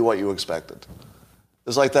exactly what you expected.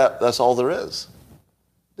 It's like that. That's all there is.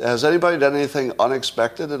 Has anybody done anything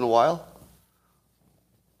unexpected in a while?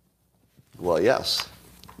 Well, yes.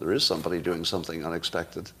 There is somebody doing something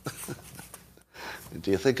unexpected.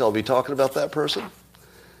 Do you think I'll be talking about that person?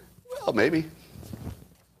 Well, maybe.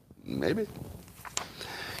 Maybe.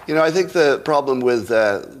 I think the problem with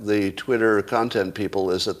the Twitter content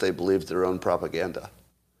people is that they believe their own propaganda.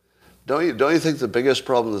 Don't you think the biggest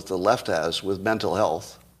problem that the left has with mental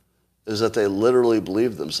health is that they literally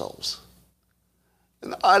believe themselves?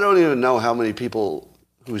 And I don't even know how many people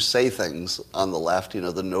who say things on the left,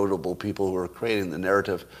 the notable people who are creating the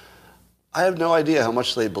narrative, I have no idea how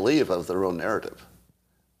much they believe of their own narrative.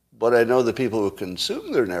 But I know the people who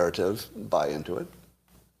consume their narrative buy into it.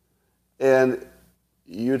 And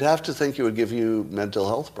you'd have to think it would give you mental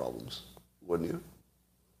health problems, wouldn't you?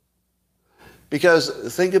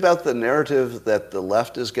 Because think about the narrative that the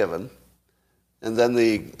left is given, and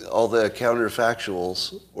then all the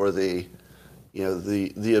counterfactuals or the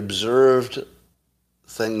observed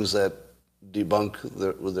things that debunk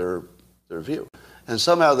their view. And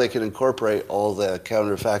somehow they can incorporate all the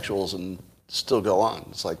counterfactuals and still go on.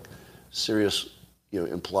 It's like serious,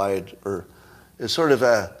 implied, or it's sort of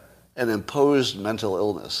an imposed mental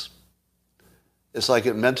illness. It's like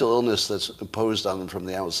a mental illness that's imposed on them from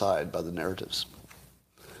the outside by the narratives.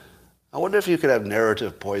 I wonder if you could have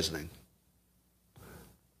narrative poisoning.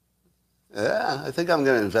 Yeah, I think I'm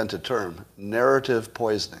going to invent a term, narrative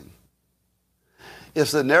poisoning.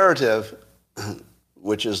 If the narrative,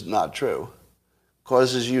 which is not true,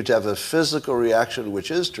 causes you to have a physical reaction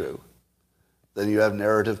which is true, then you have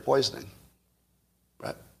narrative poisoning,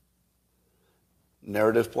 right?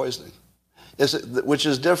 Narrative poisoning, which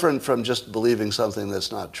is different from just believing something that's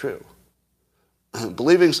not true.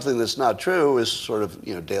 Believing something that's not true is sort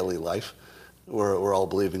of daily life. We're all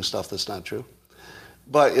believing stuff that's not true.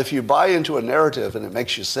 But if you buy into a narrative and it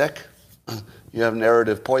makes you sick, you have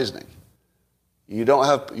narrative poisoning. You're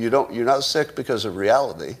not sick because of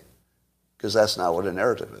reality, because that's not what a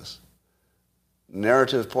narrative is.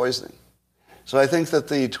 Narrative poisoning. So I think that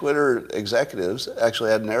the Twitter executives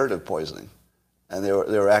actually had narrative poisoning, and they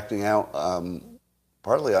were acting out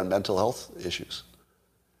partly on mental health issues.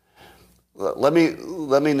 Let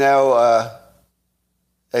me now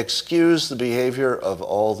excuse the behavior of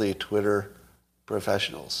all the Twitter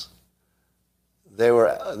professionals. They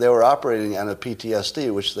were operating on a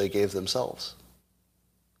PTSD which they gave themselves.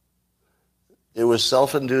 It was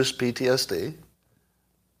self-induced PTSD.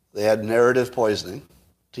 They had narrative poisoning,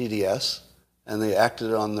 TDS, and they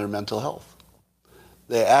acted on their mental health.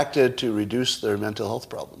 They acted to reduce their mental health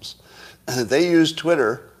problems. They used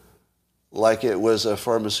Twitter like it was a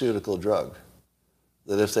pharmaceutical drug,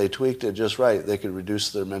 that if they tweaked it just right, they could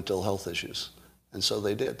reduce their mental health issues. And so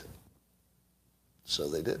they did. So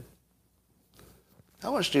they did.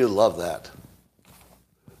 How much do you love that?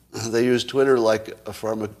 They used Twitter like a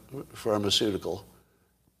pharmaceutical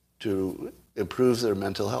to improve their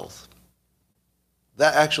mental health.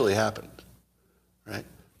 That actually happened, right?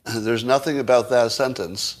 There's nothing about that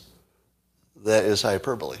sentence that is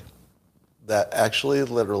hyperbole. That actually,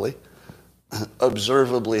 literally,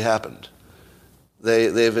 observably happened.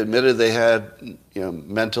 They've admitted they had,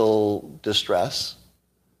 mental distress.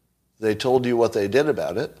 They told you what they did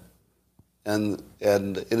about it, and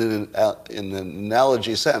in an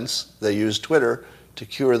analogy sense, they used Twitter to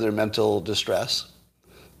cure their mental distress,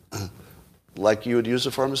 like you would use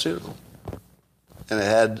a pharmaceutical, and it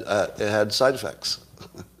had side effects,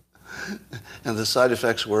 and the side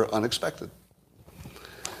effects were unexpected.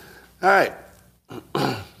 All right.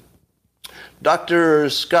 Dr.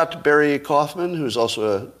 Scott Barry Kaufman, who's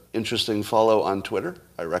also an interesting follow on Twitter,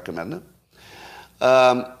 I recommend it.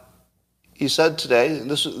 He said today, and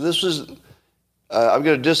this was, I'm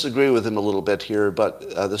going to disagree with him a little bit here, but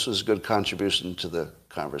this was a good contribution to the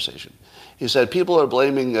conversation. He said, people are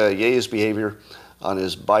blaming Ye's behavior on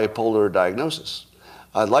his bipolar diagnosis.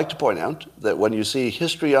 I'd like to point out that when you see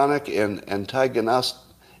histrionic and antagonistic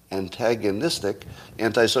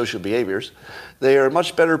antisocial behaviors, they are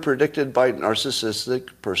much better predicted by narcissistic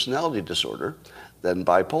personality disorder than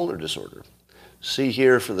bipolar disorder. See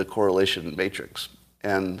here for the correlation matrix.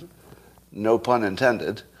 And no pun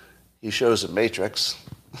intended, he shows a matrix,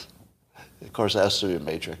 of course it has to be a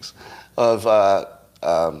matrix, of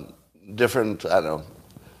different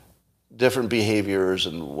behaviors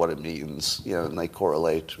and what it means, and they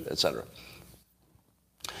correlate, etc.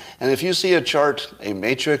 And if you see a chart, a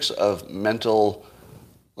matrix of mental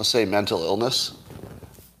illness,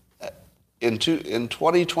 in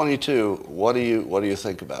 2022, what do you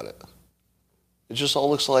think about it? It just all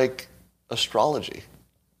looks like astrology.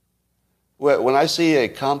 When I see a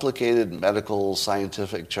complicated medical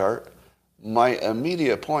scientific chart, my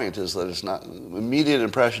immediate point is that it's not. Immediate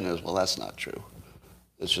impression is, well, that's not true.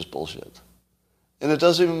 It's just bullshit. And it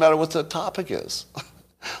doesn't even matter what the topic is.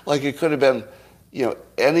 Like it could have been,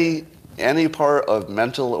 any part of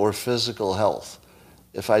mental or physical health.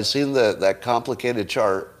 If I'd seen that complicated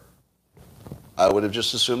chart, I would have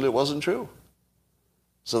just assumed it wasn't true.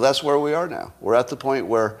 So that's where we are now. We're at the point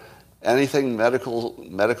where anything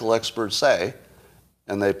medical experts say,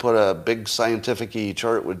 and they put a big scientific-y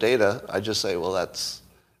chart with data, I just say, well, that's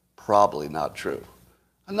probably not true.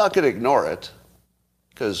 I'm not going to ignore it,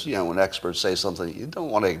 because when experts say something, you don't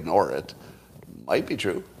want to ignore it. It might be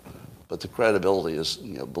true, but the credibility is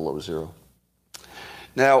below zero.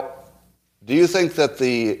 Now, do you think that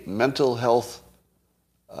the mental health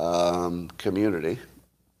community,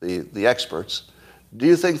 the experts, do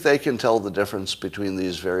you think they can tell the difference between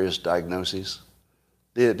these various diagnoses?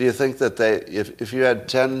 Do you think that if you had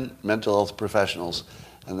 10 mental health professionals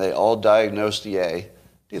and they all diagnosed EA, do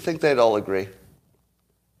you think they'd all agree?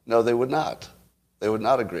 No, they would not. They would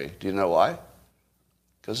not agree. Do you know why?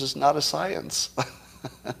 Because it's not a science.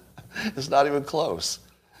 It's not even close.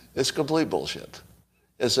 It's complete bullshit.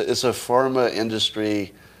 It's a pharma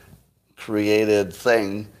industry created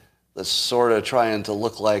thing that's sort of trying to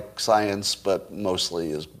look like science, but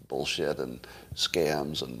mostly is bullshit and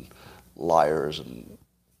scams and liars and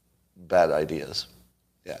bad ideas.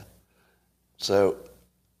 Yeah. So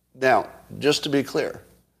now, just to be clear,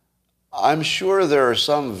 I'm sure there are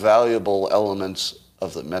some valuable elements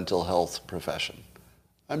of the mental health profession.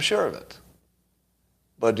 I'm sure of it.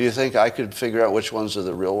 But do you think I could figure out which ones are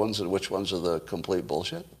the real ones and which ones are the complete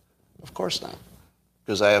bullshit? Of course not,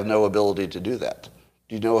 because I have no ability to do that.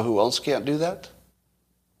 Do you know who else can't do that?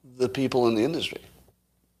 The people in the industry.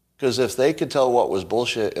 Because if they could tell what was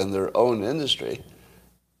bullshit in their own industry,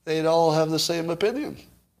 they'd all have the same opinion.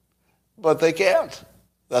 But they can't.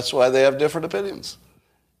 That's why they have different opinions.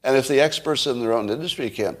 And if the experts in their own industry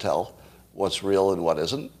can't tell what's real and what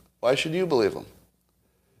isn't, why should you believe them?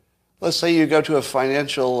 Let's say you go to a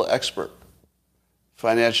financial expert.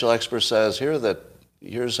 Financial expert says,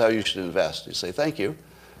 here's how you should invest. You say, thank you.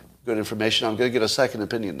 Good information. I'm going to get a second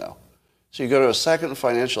opinion now. So you go to a second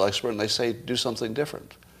financial expert and they say, do something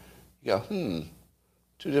different. You go,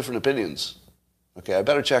 two different opinions. Okay, I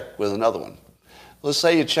better check with another one. Let's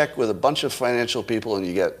say you check with a bunch of financial people and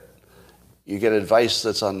you get advice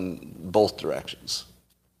that's on both directions.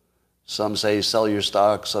 Some say sell your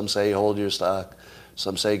stock, some say hold your stock,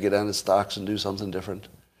 some say get into stocks and do something different.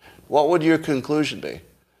 What would your conclusion be?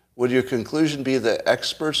 Would your conclusion be that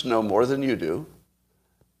experts know more than you do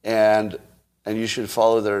and you should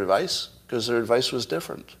follow their advice because their advice was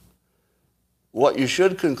different? What you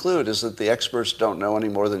should conclude is that the experts don't know any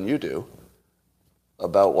more than you do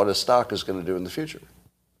about what a stock is going to do in the future,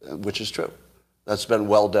 which is true. That's been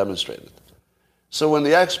well demonstrated. So when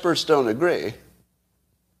the experts don't agree,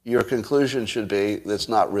 your conclusion should be that it's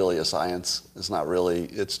not really a science.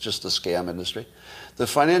 It's just a scam industry. The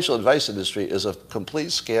financial advice industry is a complete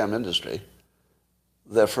scam industry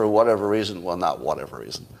that for whatever reason, well, not whatever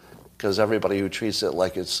reason, because everybody who treats it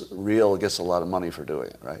like it's real gets a lot of money for doing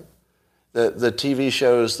it, right? The TV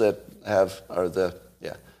shows that have,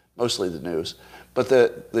 mostly the news, but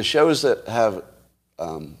the shows that have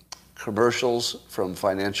commercials from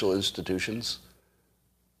financial institutions,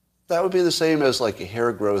 that would be the same as like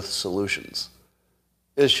hair growth solutions.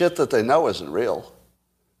 It's shit that they know isn't real.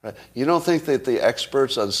 Right? You don't think that the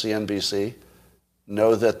experts on CNBC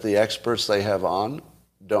know that the experts they have on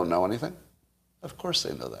don't know anything? Of course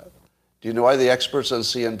they know that. Do you know why the experts on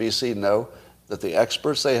CNBC know that the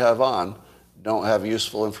experts they have on don't have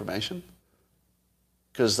useful information?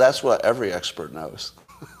 Because that's what every expert knows.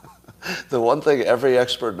 The one thing every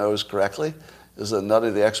expert knows correctly is that none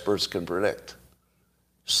of the experts can predict.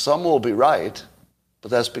 Some will be right, but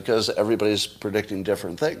that's because everybody's predicting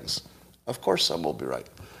different things. Of course some will be right.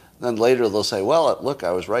 Then later they'll say, well, look,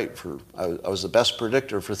 I was right. I was the best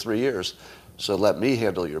predictor for 3 years, so let me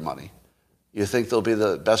handle your money. You think they'll be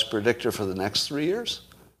the best predictor for the next 3 years?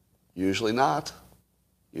 Usually not.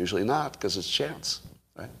 Usually not, because it's chance,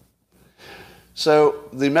 right? So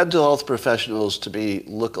the mental health professionals to me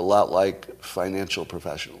look a lot like financial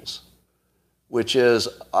professionals, which is,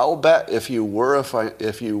 I'll bet if you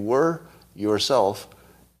were yourself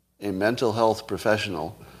a mental health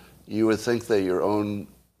professional, you would think that your own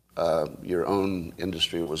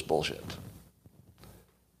industry was bullshit.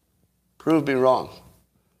 Prove me wrong.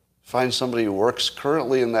 Find somebody who works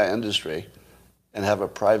currently in that industry and have a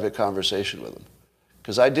private conversation with them.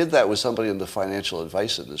 Because I did that with somebody in the financial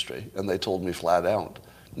advice industry, and they told me flat out,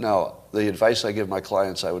 no, the advice I give my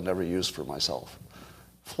clients I would never use for myself.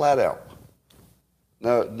 Flat out.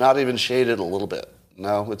 No, not even shaded a little bit.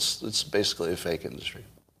 No, it's basically a fake industry.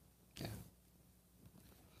 Yeah.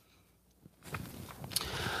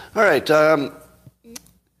 All right.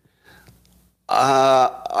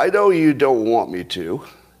 I know you don't want me to,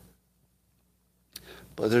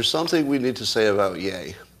 but there's something we need to say about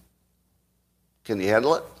Ye. Can you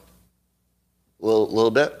handle it? A little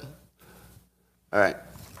bit? All right.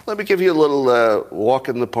 Let me give you a little walk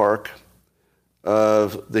in the park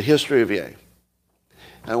of the history of Ye.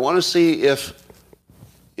 I want to see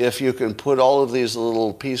if you can put all of these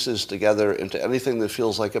little pieces together into anything that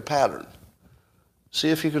feels like a pattern. See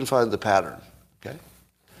if you can find the pattern, okay?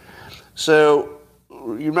 So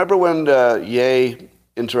you remember when Ye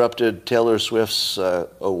interrupted Taylor Swift's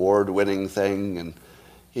award-winning thing, and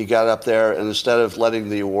he got up there, and instead of letting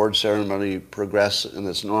the award ceremony progress in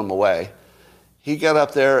its normal way, he got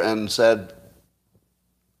up there and said,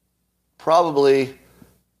 probably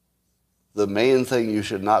the main thing you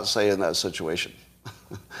should not say in that situation,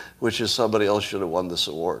 which is somebody else should have won this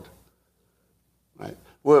award. Right?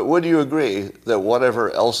 Would you agree that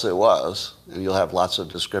whatever else it was, and you'll have lots of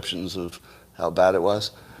descriptions of how bad it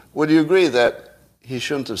was, would you agree that he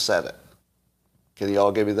shouldn't have said it? Can you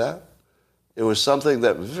all give me that? It was something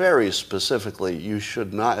that very specifically you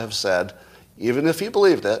should not have said, even if you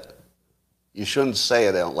believed it. You shouldn't say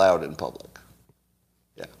it out loud in public.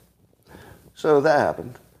 Yeah. So that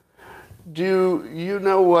happened. Do you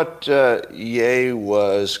know what Ye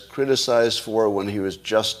was criticized for when he was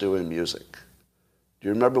just doing music? Do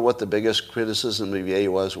you remember what the biggest criticism of Ye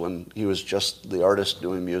was when he was just the artist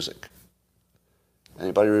doing music?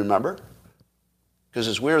 Anybody remember? Because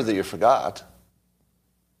it's weird that you forgot.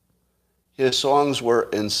 His songs were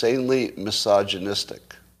insanely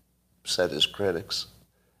misogynistic, said his critics.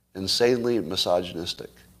 Insanely misogynistic.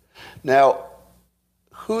 Now,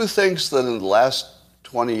 Who thinks that in the last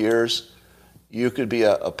 20 years you could be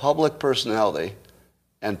a public personality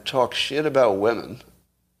and talk shit about women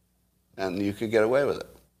and you could get away with it?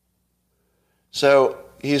 So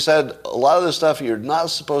he said a lot of the stuff you're not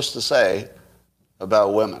supposed to say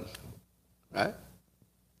about women, right?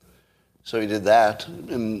 So he did that,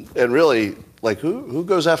 and really, like, who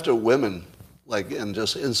goes after women, like, and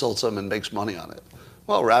just insults them and makes money on it?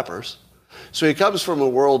 Well, rappers. So he comes from a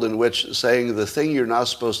world in which saying the thing you're not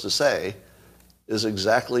supposed to say is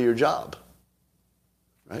exactly your job,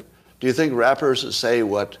 right? Do you think rappers say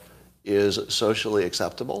what is socially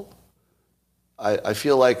acceptable? I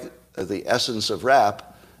feel like the essence of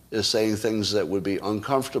rap is saying things that would be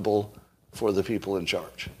uncomfortable for the people in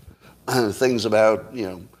charge. Things about,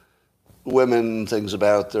 women, things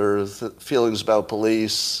about their feelings about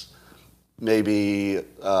police, maybe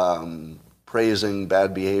praising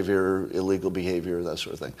bad behavior, illegal behavior, that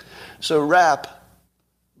sort of thing. So rap,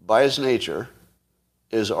 by its nature,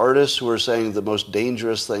 is artists who are saying the most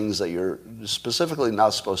dangerous things that you're specifically not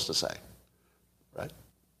supposed to say, right?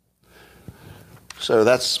 So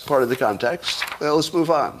that's part of the context. Well, let's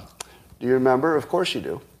move on. Do you remember? Of course you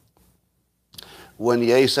do. When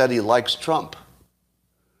Ye said he likes Trump,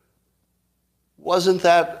 wasn't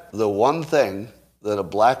that the one thing that a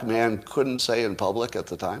black man couldn't say in public at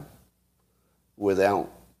the time without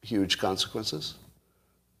huge consequences?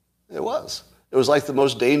 It was. It was like the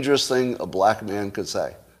most dangerous thing a black man could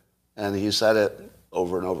say. And he said it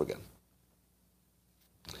over and over again.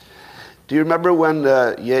 Do you remember when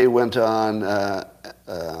Ye went on, I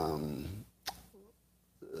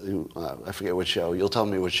forget which show, you'll tell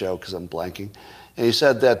me which show because I'm blanking, and he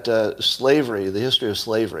said that slavery, the history of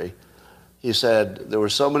slavery, he said there were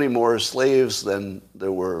so many more slaves than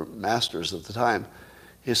there were masters at the time.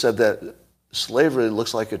 He said that slavery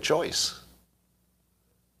looks like a choice.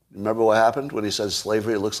 Remember what happened when he said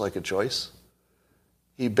slavery looks like a choice?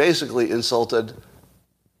 He basically insulted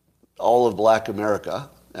all of black America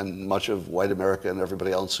and much of white America and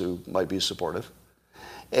everybody else who might be supportive.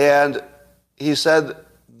 And he said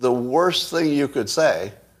the worst thing you could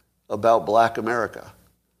say about black America.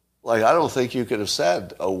 Like, I don't think you could have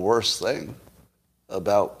said a worse thing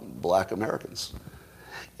about black Americans.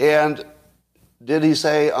 And did he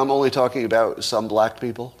say, I'm only talking about some black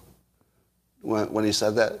people when he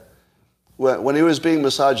said that? When he was being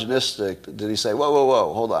misogynistic, did he say,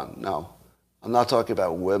 whoa, hold on, no. I'm not talking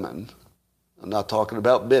about women. I'm not talking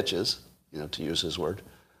about bitches, to use his word.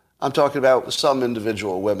 I'm talking about some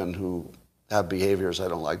individual women who have behaviors I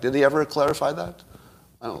don't like. Did he ever clarify that?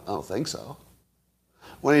 I don't think so.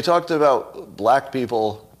 When he talked about black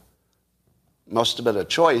people must have been a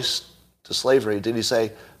choice to slavery, did he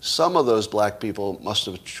say some of those black people must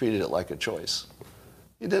have treated it like a choice?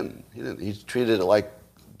 He didn't. He treated it like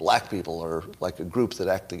black people or like a group that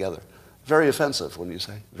act together. Very offensive, wouldn't you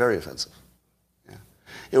say? Very offensive. Yeah.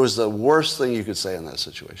 It was the worst thing you could say in that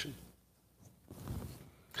situation.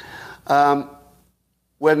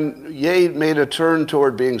 When Ye made a turn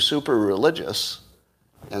toward being super religious,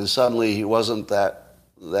 and suddenly he wasn't that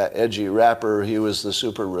edgy rapper, he was the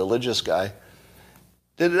super religious guy,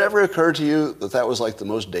 did it ever occur to you that that was like the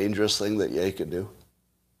most dangerous thing that Ye could do?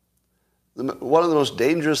 One of the most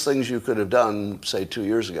dangerous things you could have done, say 2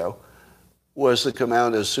 years ago, was to come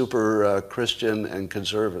out as super Christian and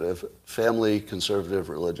conservative, family conservative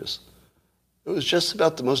religious. It was just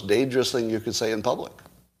about the most dangerous thing you could say in public,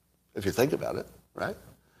 if you think about it, right?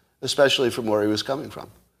 Especially from where he was coming from.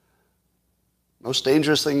 Most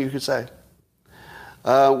dangerous thing you could say.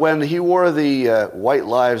 When he wore the White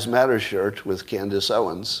Lives Matter shirt with Candace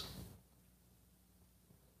Owens,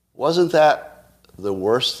 wasn't that the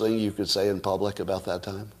worst thing you could say in public about that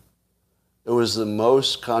time? It was the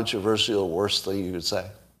most controversial, worst thing you could say.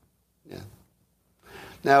 Yeah.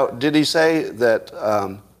 Now, did he say that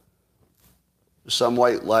some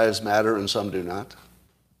white lives matter and some do not?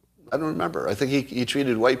 I don't remember. I think he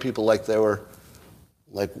treated white people like they were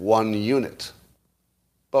like one unit.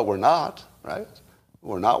 But we're not, right?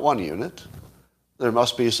 We're not one unit. There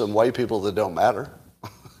must be some white people that don't matter,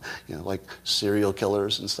 like serial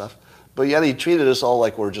killers and stuff. But yet he treated us all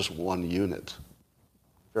like we're just one unit.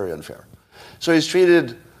 Very unfair. So he's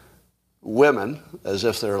treated women as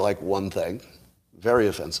if they're like one thing. Very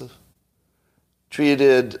offensive. He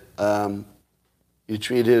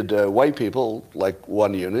treated white people like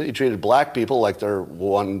one unit. He treated black people like they're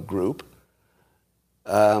one group.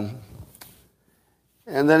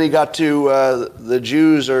 And then he got to the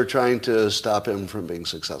Jews are trying to stop him from being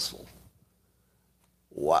successful.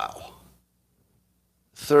 Wow.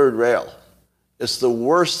 Third rail. It's the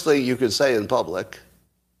worst thing you could say in public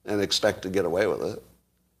and expect to get away with it,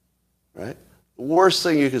 right? Worst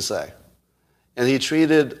thing you could say. And he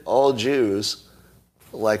treated all Jews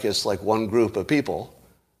like it's like one group of people,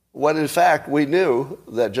 when in fact we knew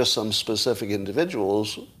that just some specific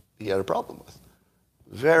individuals he had a problem with.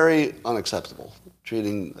 Very unacceptable,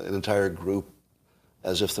 treating an entire group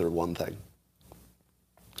as if they're one thing.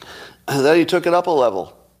 And then he took it up a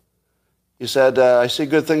level. He said, I see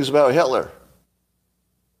good things about Hitler.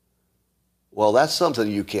 Well, that's something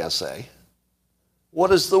you can't say.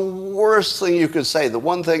 What is the worst thing you could say? The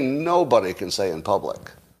one thing nobody can say in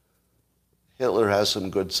public. Hitler has some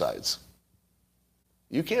good sides.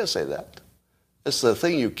 You can't say that. It's the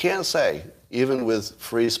thing you can't say, even with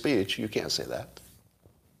free speech. You can't say that.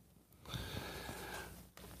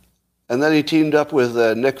 And then he teamed up with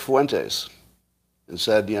Nick Fuentes and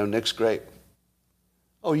said, Nick's great.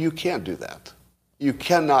 Oh, you can't do that. You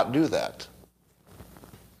cannot do that.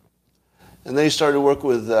 And then he started to work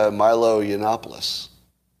with Milo Yiannopoulos.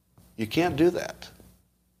 You can't do that.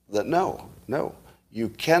 No. You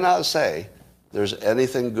cannot say there's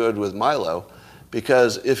anything good with Milo,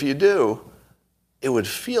 because if you do, it would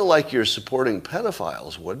feel like you're supporting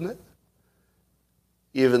pedophiles, wouldn't it?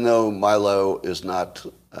 Even though Milo is not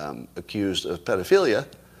accused of pedophilia,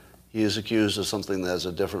 he is accused of something that has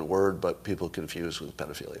a different word, but people confuse with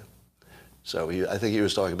pedophilia. So I think he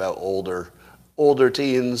was talking about older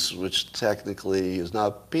teens, which technically is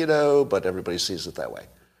not pedo, but everybody sees it that way,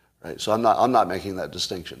 right? So I'm not making that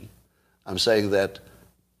distinction. I'm saying that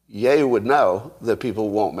Ye would know that people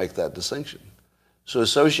won't make that distinction. So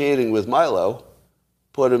associating with Milo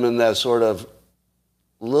put him in that sort of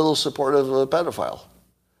little supportive of a pedophile.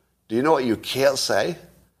 Do you know what you can't say?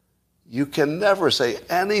 You can never say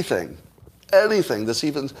anything that's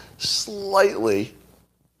even slightly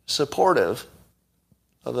supportive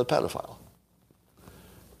of a pedophile.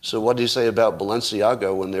 So what do you say about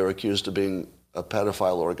Balenciaga when they were accused of being a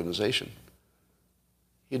pedophile organization?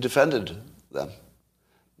 He defended them.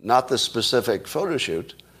 Not the specific photo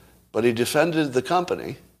shoot, but he defended the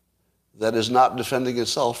company that is not defending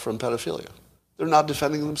itself from pedophilia. They're not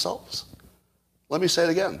defending themselves. Let me say it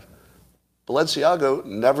again. Balenciaga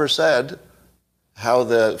never said how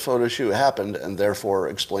the photo shoot happened and therefore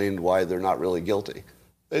explained why they're not really guilty.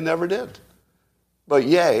 They never did. But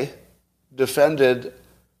Ye defended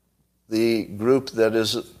the group that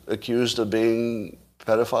is accused of being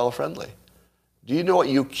pedophile friendly. Do you know what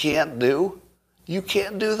you can't do? You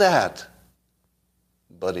can't do that.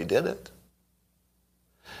 But he did it.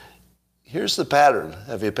 Here's the pattern.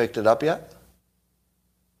 Have you picked it up yet?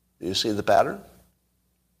 Do you see the pattern?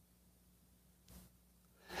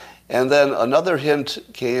 And then another hint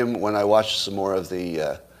came when I watched some more of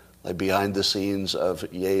the behind the scenes of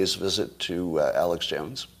Ye's visit to Alex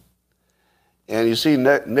Jones. And you see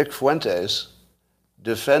Nick Fuentes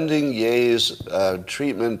defending Ye's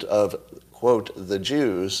treatment of, quote, the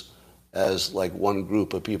Jews as like one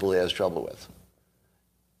group of people he has trouble with.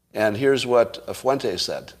 And here's what Fuentes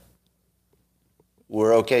said.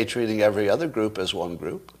 We're okay treating every other group as one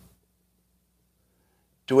group.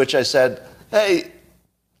 To which I said, hey,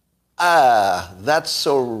 that's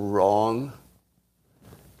so wrong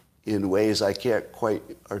in ways I can't quite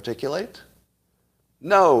articulate.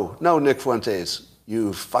 No, Nick Fuentes,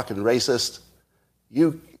 you fucking racist.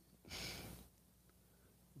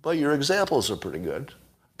 But your examples are pretty good.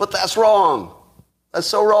 But that's wrong. That's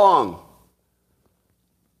so wrong.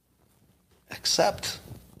 Except,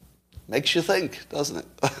 makes you think, doesn't it?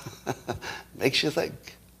 Makes you think.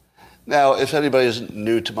 Now, if anybody is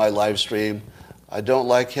new to my live stream, I don't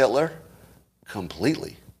like Hitler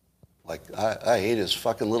completely. Like, I hate his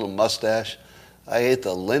fucking little mustache. I hate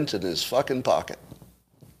the lint in his fucking pocket.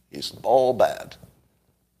 He's all bad.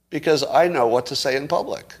 Because I know what to say in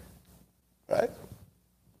public, right?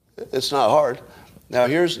 It's not hard. Now,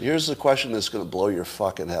 here's the question that's going to blow your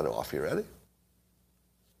fucking head off. You ready?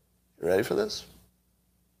 You ready for this?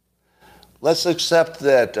 Let's accept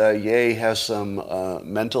that Ye has some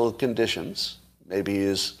mental conditions. Maybe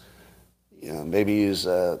he's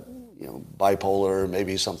bipolar.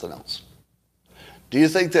 Maybe he's something else. Do you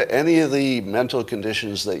think that any of the mental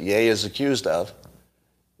conditions that Ye is accused of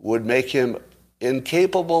would make him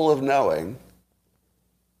incapable of knowing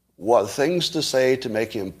what things to say to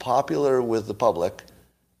make him popular with the public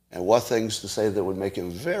and what things to say that would make him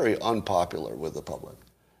very unpopular with the public?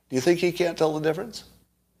 Do you think he can't tell the difference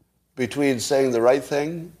between saying the right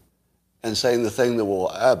thing and saying the thing that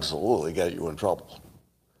will absolutely get you in trouble?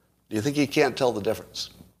 Do you think he can't tell the difference?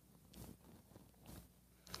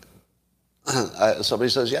 Somebody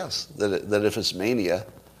says yes, that if it's mania,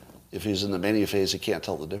 if he's in the mania phase, he can't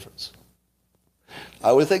tell the difference.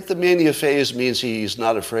 I would think the mania phase means he's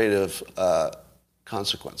not afraid of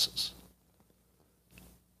consequences.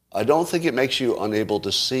 I don't think it makes you unable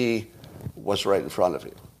to see what's right in front of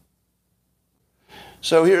you.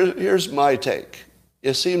 So here's my take.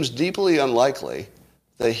 It seems deeply unlikely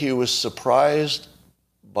that he was surprised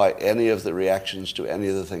by any of the reactions to any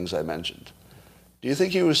of the things I mentioned. Do you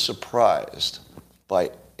think he was surprised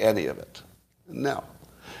by any of it? No.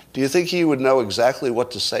 Do you think he would know exactly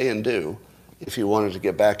what to say and do if he wanted to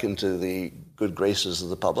get back into the good graces of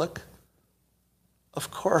the public?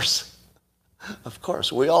 Of course. Of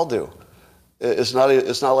course. We all do. It's not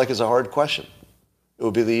like it's a hard question. It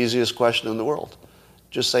would be the easiest question in the world.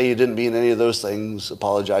 Just say you didn't mean any of those things,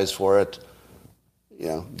 apologize for it,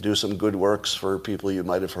 do some good works for people you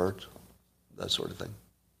might have hurt, that sort of thing.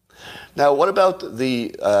 Now, what about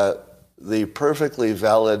the perfectly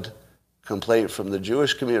valid complaint from the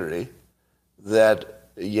Jewish community that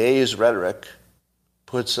Ye's rhetoric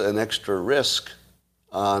puts an extra risk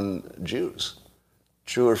on Jews?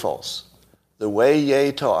 True or false? The way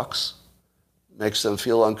Ye talks makes them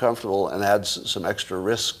feel uncomfortable and adds some extra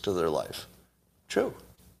risk to their life. True.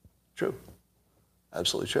 True.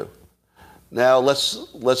 Absolutely true. Now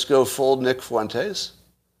let's go full Nick Fuentes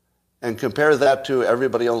and compare that to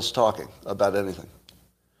everybody else talking about anything.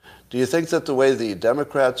 Do you think that the way the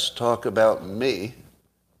Democrats talk about me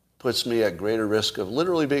puts me at greater risk of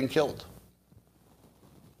literally being killed?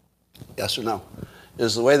 Yes or no?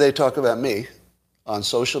 Is the way they talk about me on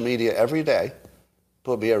social media every day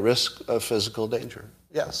put me at risk of physical danger?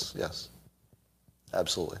 Yes, yes.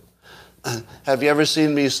 Absolutely. Have you ever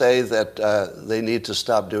seen me say that they need to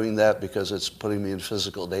stop doing that because it's putting me in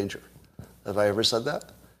physical danger? Have I ever said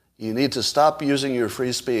that? You need to stop using your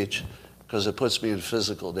free speech because it puts me in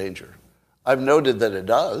physical danger. I've noted that it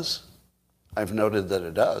does. But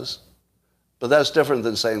that's different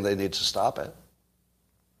than saying they need to stop it.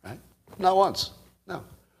 Right? Not once. No.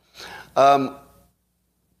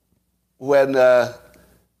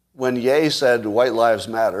 When Ye said white lives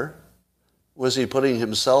matter, was he putting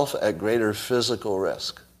himself at greater physical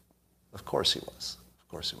risk? Of course he was. Of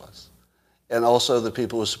course he was. And also the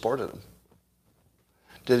people who supported him.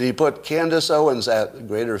 Did he put Candace Owens at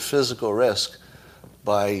greater physical risk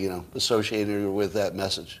by, associating her with that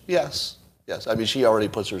message? Yes. Yes. I mean, she already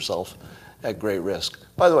puts herself at great risk.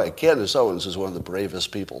 By the way, Candace Owens is one of the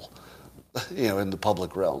bravest people, in the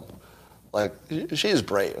public realm. Like, she's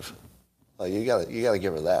brave. Like, you gotta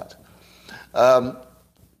give her that.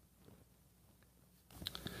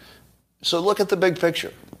 So look at the big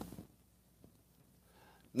picture.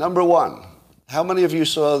 Number one, how many of you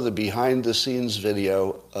saw the behind-the-scenes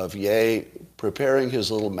video of Ye preparing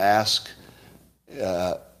his little mask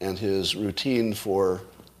and his routine for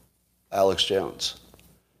Alex Jones?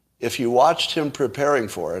 If you watched him preparing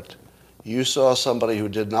for it, you saw somebody who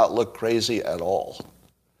did not look crazy at all.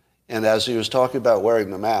 And as he was talking about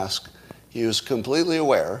wearing the mask, he was completely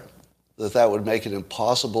aware that that would make it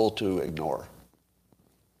impossible to ignore.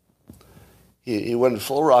 He went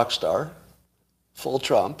full rock star, full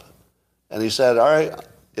Trump, and he said, all right,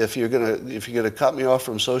 if you're gonna cut me off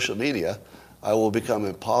from social media, I will become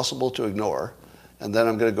impossible to ignore, and then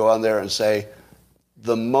I'm gonna go on there and say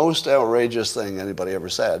the most outrageous thing anybody ever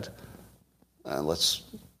said, and let's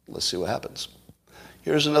see what happens.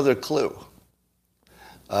 Here's another clue.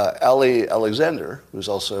 Ali Alexander, who's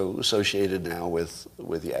also associated now with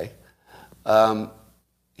Ye,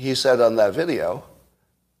 he said on that video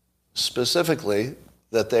specifically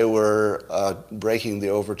that they were breaking the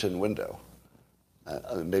Overton window.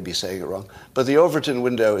 I may be saying it wrong, but the Overton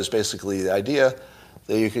window is basically the idea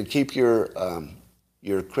that you could keep your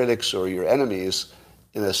critics or your enemies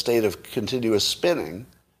in a state of continuous spinning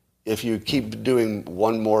if you keep doing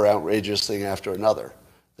one more outrageous thing after another.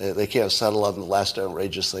 They can't settle on the last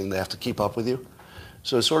outrageous thing. They have to keep up with you.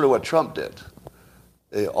 So it's sort of what Trump did.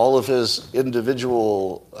 All of his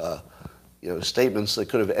individual statements that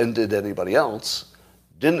could have ended anybody else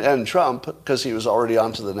didn't end Trump because he was already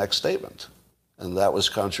on to the next statement. And that was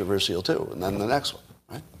controversial too. And then the next one,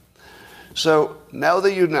 right? So now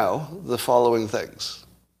that you know the following things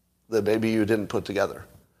that maybe you didn't put together.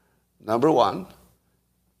 Number one,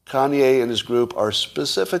 Kanye and his group are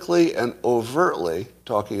specifically and overtly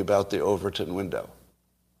talking about the Overton window.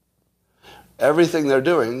 Everything they're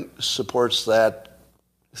doing supports that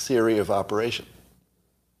theory of operation.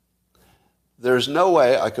 There's no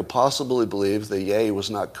way I could possibly believe that Ye was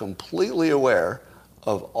not completely aware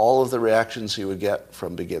of all of the reactions he would get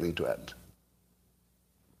from beginning to end.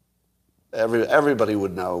 Everybody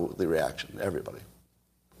would know the reaction, everybody.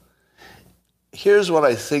 Here's what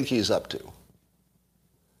I think he's up to.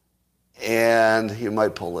 And he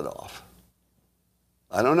might pull it off.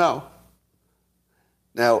 I don't know.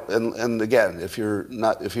 Now, and again, if you're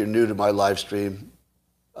new to my live stream,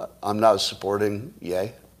 I'm not supporting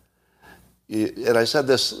Ye. And I said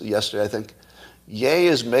this yesterday, I think. Ye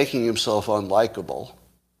is making himself unlikable,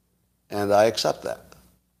 and I accept that.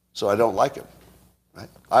 So I don't like him. Right?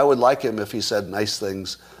 I would like him if he said nice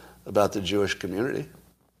things about the Jewish community.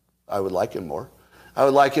 I would like him more. I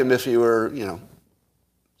would like him if he were,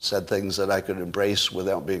 said things that I could embrace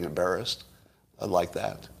without being embarrassed. I'd like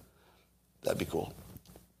that. That'd be cool.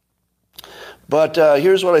 But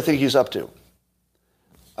here's what I think he's up to.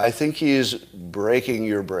 I think he's breaking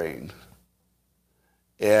your brain.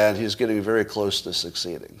 And he's getting very close to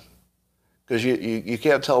succeeding. Because you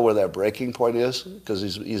can't tell where that breaking point is, because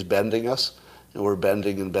he's bending us, and we're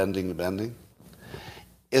bending and bending and bending.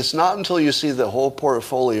 It's not until you see the whole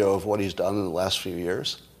portfolio of what he's done in the last few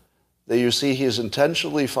years that you see he's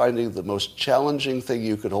intentionally finding the most challenging thing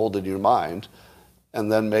you could hold in your mind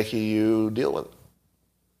and then making you deal with it.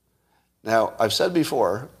 Now, I've said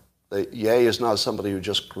before that Ye is not somebody who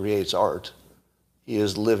just creates art. He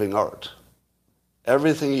is living art.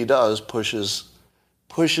 Everything he does pushes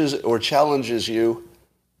or challenges you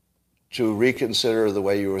to reconsider the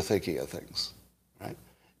way you were thinking of things. Right?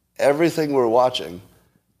 Everything we're watching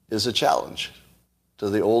is a challenge to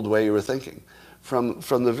the old way you were thinking. From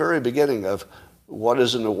the very beginning of what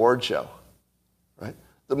is an award show, right?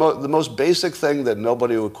 The most basic thing that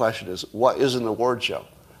nobody would question is, what is an award show?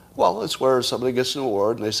 Well, it's where somebody gets an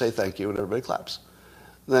award and they say thank you and everybody claps.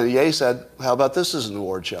 And then Ye said, how about this as an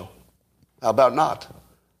award show? How about not?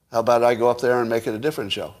 How about I go up there and make it a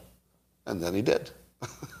different show? And then he did.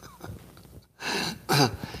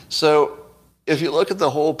 So if you look at the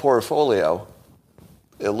whole portfolio,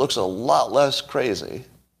 it looks a lot less crazy,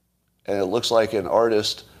 and it looks like an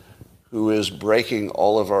artist who is breaking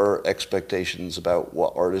all of our expectations about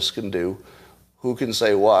what artists can do, who can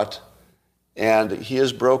say what, and he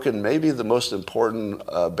has broken maybe the most important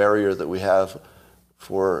barrier that we have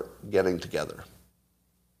for getting together,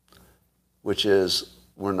 which is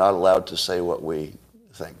we're not allowed to say what we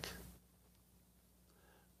think.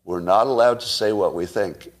 We're not allowed to say what we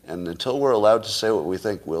think, and until we're allowed to say what we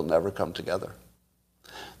think, we'll never come together.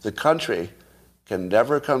 The country can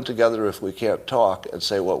never come together if we can't talk and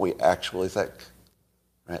say what we actually think,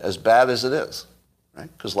 right? As bad as it is, right?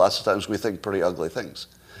 Because lots of times we think pretty ugly things.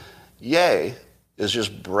 Ye is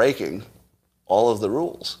just breaking all of the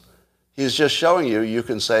rules. He's just showing you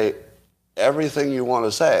can say everything you want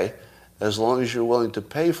to say as long as you're willing to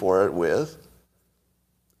pay for it with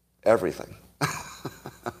everything.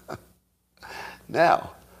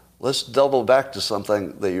 Now, let's double back to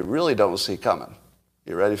something that you really don't see coming.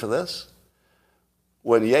 You ready for this?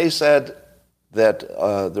 When Ye said that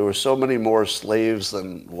there were so many more slaves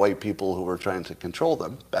than white people who were trying to control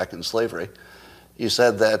them back in slavery, he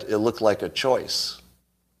said that it looked like a choice.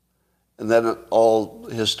 And then all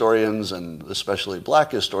historians, and especially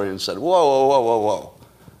black historians, said, whoa, whoa, whoa, whoa, whoa.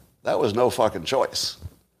 That was no fucking choice.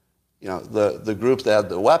 The group that had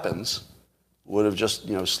the weapons would have just,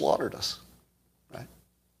 slaughtered us. Right?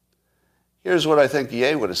 Here's what I think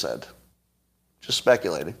Ye would have said, just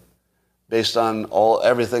speculating, based on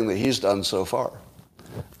everything that he's done so far.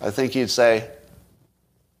 I think he'd say,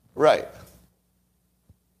 right.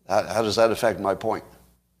 How does that affect my point?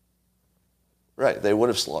 Right, they would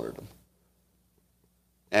have slaughtered them.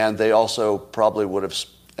 And they also probably would have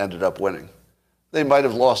ended up winning. They might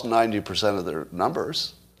have lost 90% of their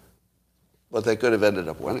numbers, but they could have ended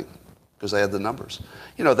up winning because they had the numbers.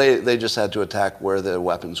 They just had to attack where the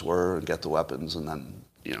weapons were and get the weapons, and then,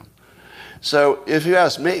 So if you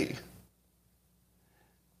ask me,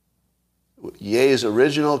 Ye's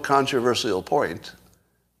original controversial point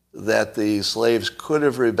that the slaves could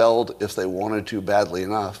have rebelled if they wanted to badly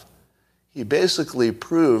enough, he basically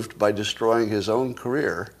proved by destroying his own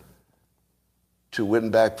career to win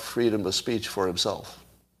back freedom of speech for himself.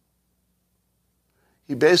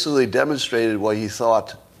 He basically demonstrated what he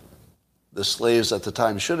thought the slaves at the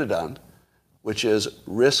time should have done, which is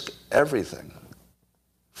risk everything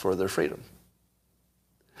for their freedom.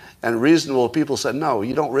 And reasonable people said, no,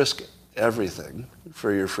 you don't risk everything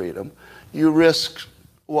for your freedom. You risk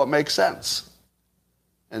what makes sense.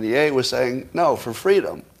 And the A was saying, no, for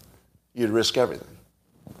freedom, you'd risk everything.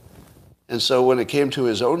 And so when it came to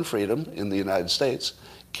his own freedom in the United States,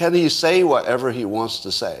 can he say whatever he wants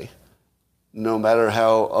to say, no matter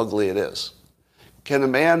how ugly it is? Can a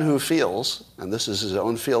man who feels, and this is his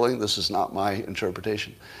own feeling, this is not my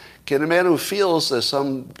interpretation, can a man who feels that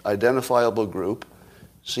some identifiable group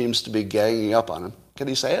seems to be ganging up on him, can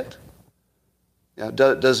he say it?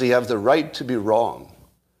 Does he have the right to be wrong?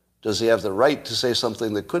 Does he have the right to say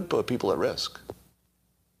something that could put people at risk?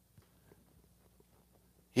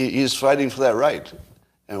 He's fighting for that right.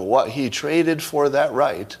 And what he traded for that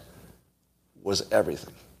right was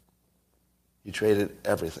everything. He traded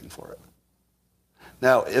everything for it.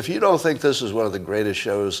 Now, if you don't think this is one of the greatest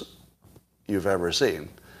shows you've ever seen,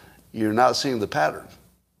 you're not seeing the pattern.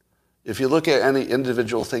 If you look at any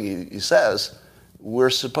individual thing he says, we're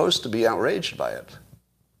supposed to be outraged by it.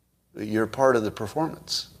 You're part of the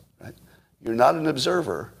performance, right? You're not an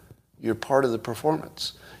observer. You're part of the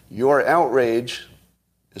performance. Your outrage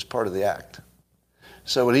is part of the act.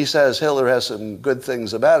 So when he says Hitler has some good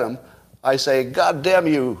things about him, I say, God damn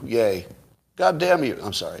you, yay. God damn you.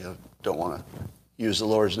 I'm sorry, I don't want to use the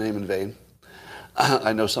Lord's name in vain.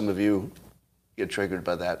 I know some of you get triggered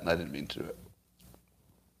by that, and I didn't mean to do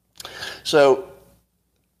it. So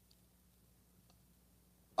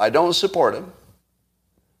I don't support him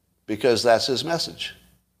because that's his message.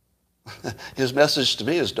 His message to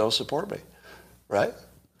me is don't support me, right?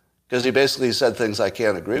 Because he basically said things I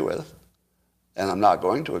can't agree with, and I'm not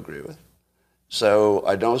going to agree with. So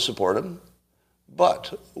I don't support him.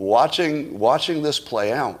 But watching this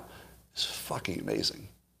play out is fucking amazing.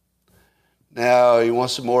 Now, you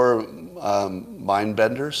want some more mind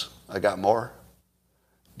benders? I got more.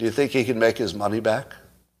 Do you think he can make his money back?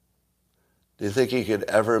 Do you think he could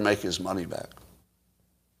ever make his money back?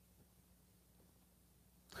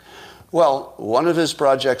 Well, one of his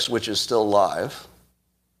projects, which is still live,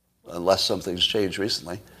 unless something's changed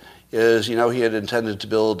recently, is, he had intended to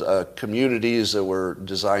build communities that were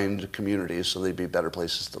designed communities so they'd be better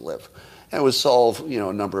places to live. And it would solve,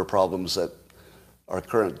 a number of problems that our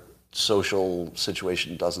current social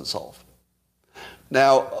situation doesn't solve.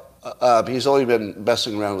 Now, he's only been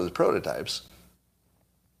messing around with prototypes.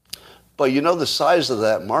 But the size of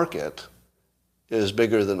that market is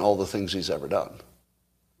bigger than all the things he's ever done,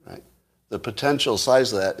 right? The potential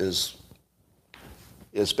size of that is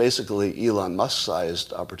basically Elon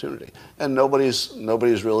Musk-sized opportunity. And nobody's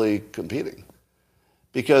really competing.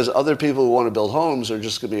 Because other people who want to build homes are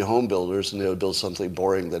just going to be home builders, and they would build something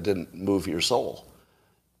boring that didn't move your soul.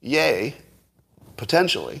 Ye,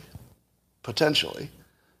 potentially,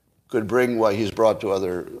 could bring what he's brought to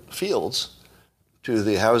other fields to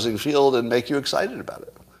the housing field and make you excited about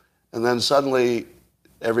it. And then suddenly,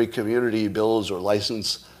 every community he builds or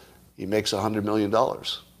license, he makes $100 million.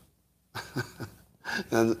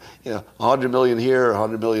 And, $100 million here,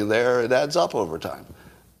 $100 million there, it adds up over time.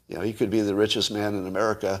 He could be the richest man in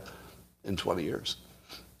America in 20 years.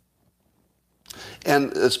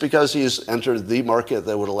 And it's because he's entered the market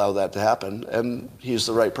that would allow that to happen, and he's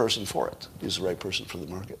the right person for it. He's the right person for the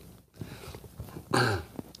market.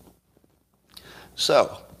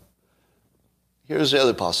 So, here's the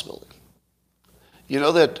other possibility.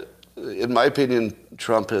 That, in my opinion,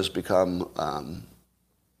 Trump has become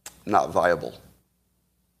not viable.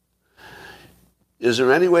 Is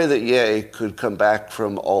there any way that Ye could come back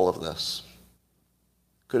from all of this?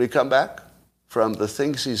 Could he come back from the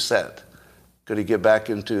things he said? Could he get back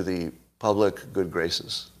into the public good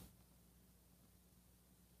graces?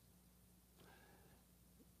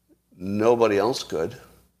 Nobody else could,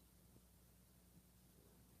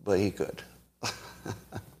 but he could.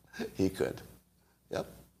 He could. Yep.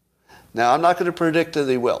 Now, I'm not going to predict that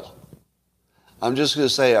he will. I'm just going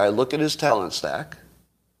to say I look at his talent stack,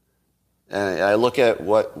 and I look at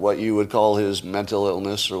what you would call his mental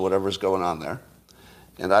illness or whatever's going on there,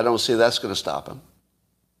 and I don't see that's going to stop him.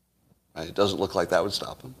 Right? It doesn't look like that would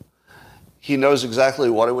stop him. He knows exactly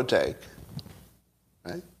what it would take.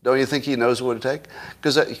 Right? Don't you think he knows what it would take?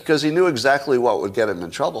 Because he knew exactly what would get him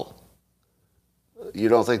in trouble. You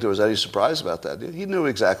don't think there was any surprise about that, do you? He knew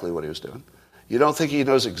exactly what he was doing. You don't think he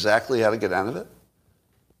knows exactly how to get out of it?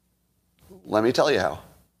 Let me tell you how.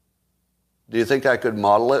 Do you think I could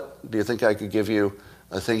model it? Do you think I could give you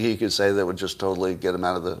a thing he could say that would just totally get him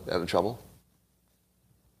out of trouble?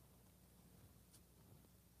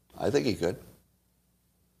 I think he could.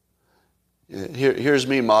 Here's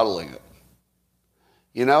me modeling it.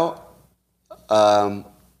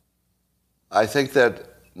 I think that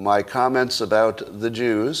my comments about the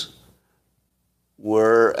Jews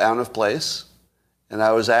were out of place, and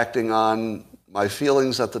I was acting on my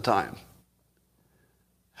feelings at the time.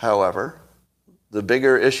 However, the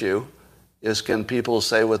bigger issue is, can people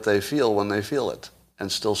say what they feel when they feel it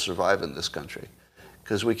and still survive in this country?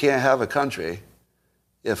 Because we can't have a country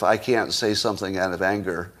if I can't say something out of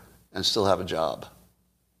anger and still have a job.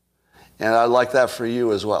 And I'd like that for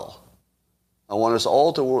you as well. I want us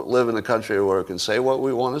all to live in a country where we can say what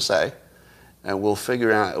we want to say, and we'll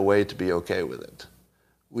figure out a way to be okay with it.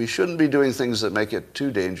 We shouldn't be doing things that make it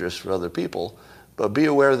too dangerous for other people, but be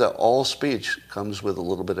aware that all speech comes with a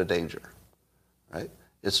little bit of danger, right?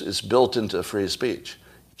 It's built into free speech.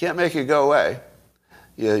 You can't make it go away.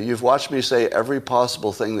 You've watched me say every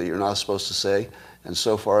possible thing that you're not supposed to say, and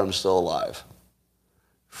so far I'm still alive.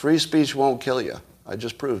 Free speech won't kill you. I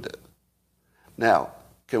just proved it. Now,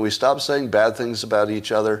 can we stop saying bad things about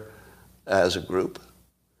each other as a group?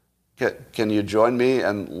 Can you join me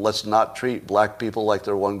and let's not treat black people like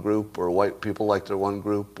they're one group, or white people like they're one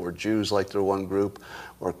group, or Jews like they're one group,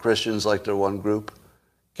 or Christians like they're one group?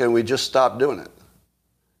 Can we just stop doing it?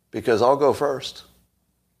 Because I'll go first.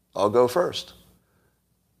 I'll go first.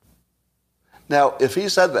 Now, if he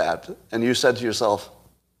said that, and you said to yourself,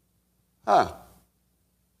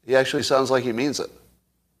 he actually sounds like he means it.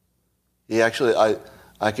 He actually,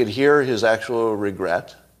 I could hear his actual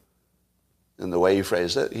regret in the way he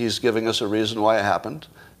phrased it. He's giving us a reason why it happened.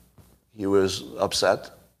 He was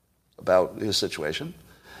upset about his situation.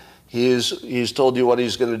 He's told you what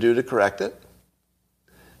he's going to do to correct it.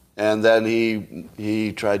 And then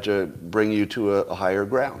he tried to bring you to a higher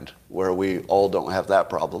ground where we all don't have that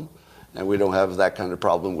problem, and we don't have that kind of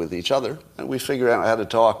problem with each other. And we figure out how to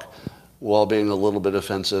talk while being a little bit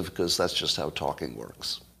offensive, because that's just how talking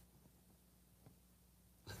works.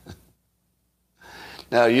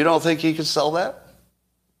 Now, you don't think he could sell that?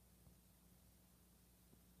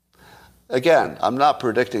 Again, I'm not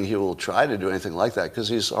predicting he will try to do anything like that, because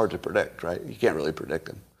he's hard to predict, right? You can't really predict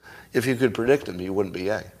him. If you could predict him, he wouldn't be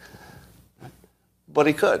gay. But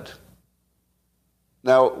he could.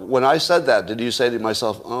 Now, when I said that, did you say to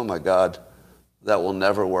myself, oh my God, that will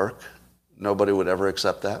never work? Nobody would ever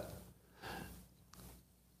accept that?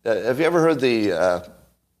 Have you ever heard there's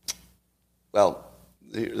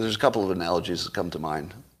a couple of analogies that come to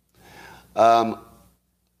mind.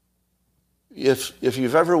 If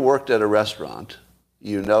you've ever worked at a restaurant,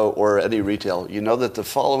 you know, or any retail, you know that the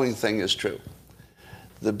following thing is true.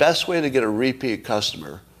 The best way to get a repeat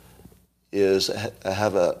customer is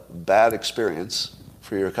have a bad experience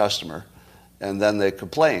for your customer, and then they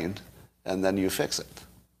complain, and then you fix it.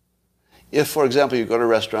 If, for example, you go to a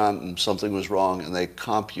restaurant and something was wrong and they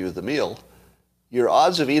comp you the meal, your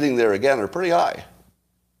odds of eating there again are pretty high.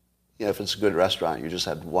 You know, if it's a good restaurant, you just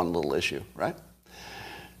had one little issue, right?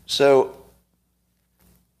 So,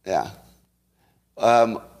 yeah.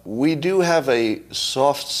 We do have a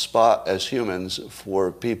soft spot as humans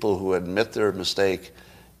for people who admit their mistake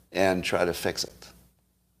and try to fix it.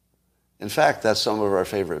 In fact, that's some of our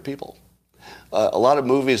favorite people. A lot of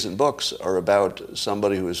movies and books are about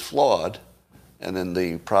somebody who is flawed, and in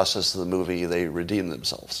the process of the movie, they redeem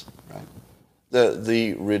themselves, right?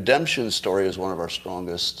 The redemption story is one of our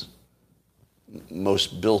strongest,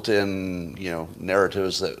 most built-in,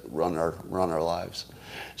 narratives that run our lives.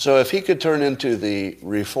 So if he could turn into the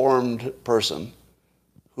reformed person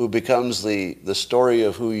who becomes the story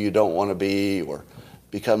of who you don't want to be, or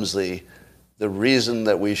becomes the reason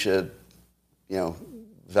that we should,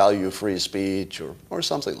 value free speech, or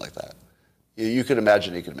something like that, you could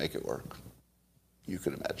imagine he could make it work. You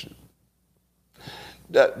could imagine.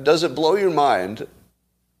 Does it blow your mind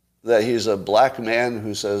that he's a black man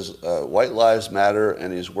who says white lives matter,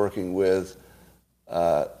 and he's working with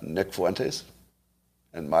Nick Fuentes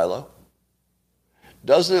and Milo?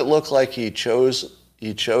 Doesn't it look like he chose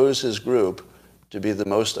his group to be the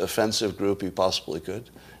most offensive group he possibly could?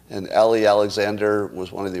 And Ali Alexander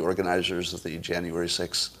was one of the organizers of the January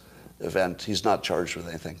 6th event. He's not charged with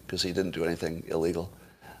anything because he didn't do anything illegal.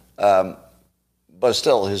 But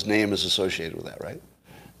still, his name is associated with that, right?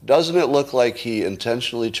 Doesn't it look like he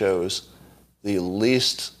intentionally chose the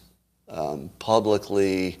least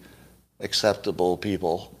publicly acceptable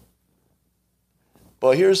people?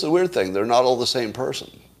 But here's the weird thing. They're not all the same person.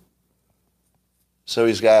 So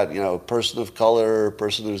he's got, a person of color, a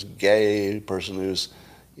person who's gay, a person who's,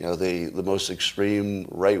 the most extreme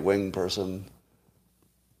right-wing person.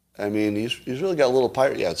 I mean, he's really got a little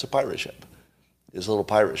pirate. Yeah, it's a pirate ship. It's a little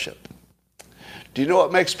pirate ship. Do you know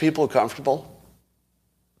what makes people comfortable?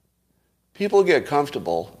 People get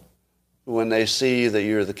comfortable when they see that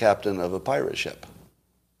you're the captain of a pirate ship.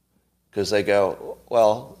 Because they go,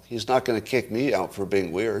 well, he's not going to kick me out for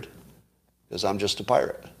being weird, because I'm just a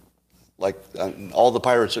pirate. Like, all the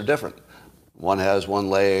pirates are different. One has one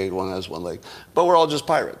leg, one has one leg. But we're all just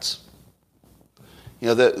pirates.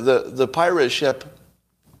 The pirate ship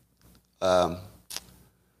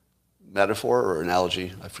metaphor or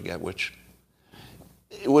analogy, I forget which,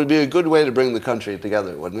 it would be a good way to bring the country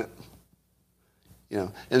together, wouldn't it?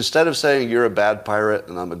 Instead of saying you're a bad pirate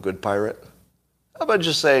and I'm a good pirate, how about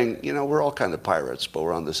just saying, we're all kind of pirates, but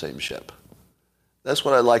we're on the same ship? That's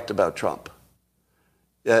what I liked about Trump.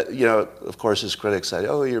 Of course, his critics said,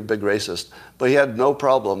 oh, you're a big racist. But he had no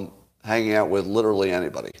problem hanging out with literally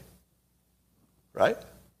anybody, right?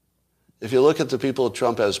 If you look at the people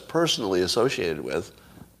Trump has personally associated with,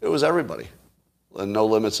 It was everybody, and no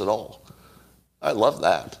limits at all. I love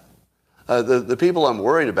that. The people I'm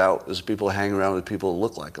worried about is people hanging around with people who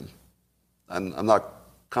look like them. I'm not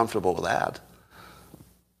comfortable with that.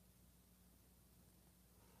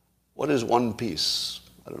 What is One Piece?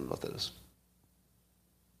 I don't know what that is.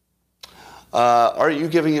 Are you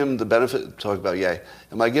giving him the benefit, talk about Ye,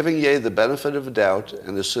 am I giving Ye the benefit of a doubt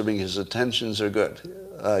and assuming his intentions are good?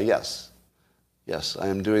 Yes. Yes, I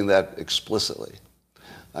am doing that explicitly.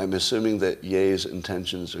 I'm assuming that Ye's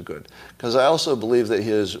intentions are good. Because I also believe that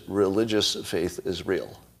his religious faith is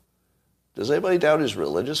real. Does anybody doubt his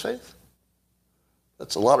religious faith?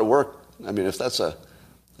 That's a lot of work. I mean, if that's a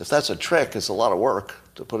trick, it's a lot of work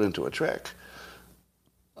to put into a trick.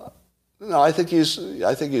 No, I think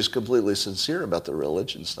he's completely sincere about the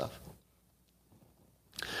religion stuff,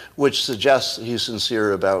 which suggests he's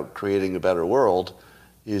sincere about creating a better world.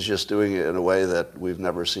 He's just doing it in a way that we've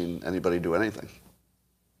never seen anybody do anything,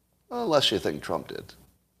 unless you think Trump did.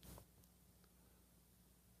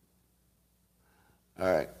 All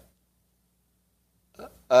right.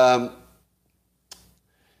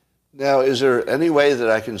 Now, is there any way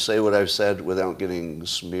that I can say what I've said without getting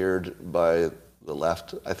smeared by the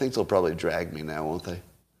left? I think they'll probably drag me now, won't they?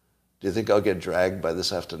 Do you think I'll get dragged by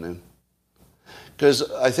this afternoon? Because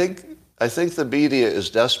I think the media is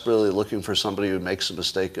desperately looking for somebody who makes the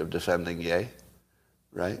mistake of defending Ye,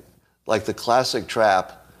 right? Like the classic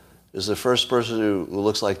trap is the first person who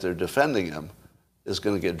looks like they're defending him is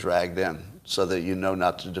going to get dragged in so that you know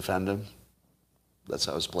not to defend him. That's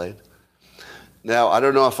how it's played. Now, I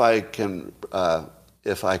don't know if I can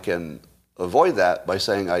avoid that by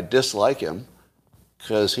saying I dislike him,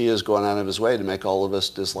 because he has gone out of his way to make all of us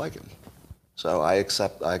dislike him. So I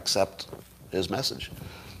accept his message.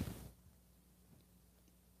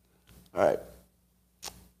 All right.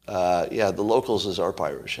 Yeah, the locals is our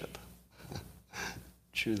pirate ship.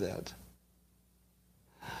 True that.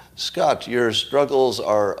 Scott, your struggles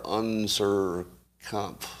are uncircumf.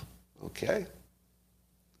 Okay.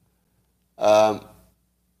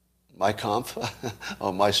 My conf?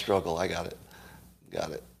 Oh, my struggle. I got it. Got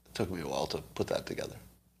it. It took me a while to put that together.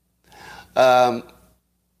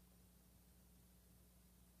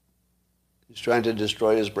 He's trying to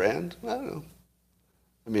destroy his brand? I don't know.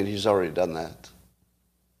 I mean, he's already done that.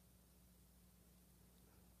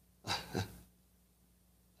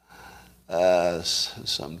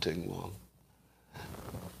 Something wrong.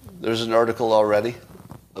 There's an article already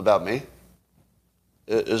about me.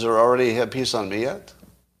 Is there already a hit piece on me yet?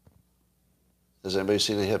 Has anybody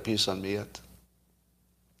seen a hit piece on me yet?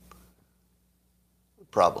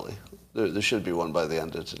 Probably. There should be one by the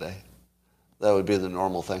end of today. That would be the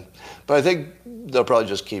normal thing. But I think they'll probably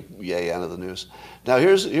just keep Ye out of the news. Now,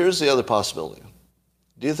 here's the other possibility.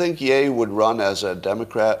 Do you think Ye would run as a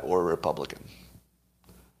Democrat or Republican?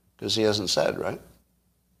 Because he hasn't said, right?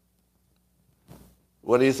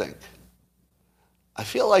 What do you think? I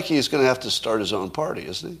feel like he's going to have to start his own party,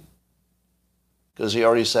 isn't he? Because he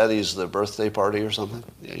already said he's the birthday party or something.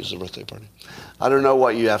 Yeah, he's the birthday party. I don't know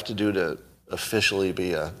what you have to do to officially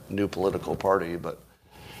be a new political party, but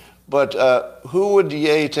who would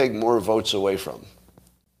Ye take more votes away from?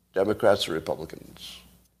 Democrats or Republicans?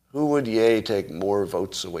 Who would Ye take more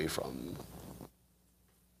votes away from?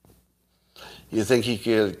 You think he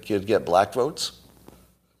could get black votes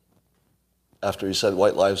after he said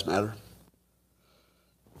white lives matter?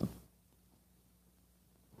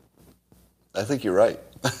 I think you're right.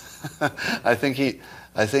 I think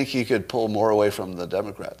he could pull more away from the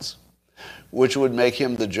Democrats, which would make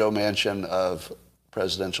him the Joe Manchin of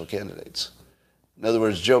presidential candidates. In other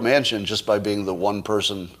words, Joe Manchin, just by being the one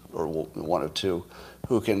person, or one of two,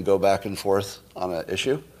 who can go back and forth on an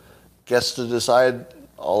issue, gets to decide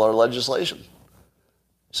all our legislation.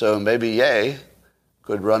 So maybe Ye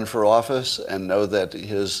could run for office and know that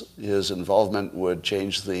his involvement would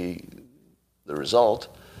change the result.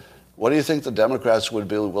 What do you think the Democrats would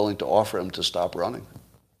be willing to offer him to stop running?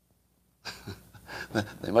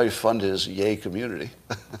 They might fund his Ye community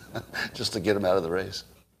just to get him out of the race.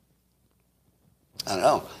 I don't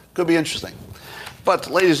know. Could be interesting. But,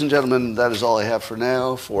 ladies and gentlemen, that is all I have for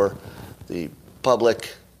now for the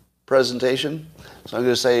public presentation. So I'm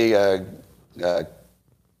going to say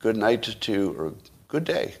good night or good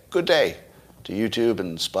day to YouTube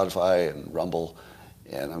and Spotify and Rumble.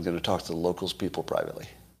 And I'm going to talk to the locals people privately.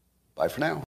 Bye for now.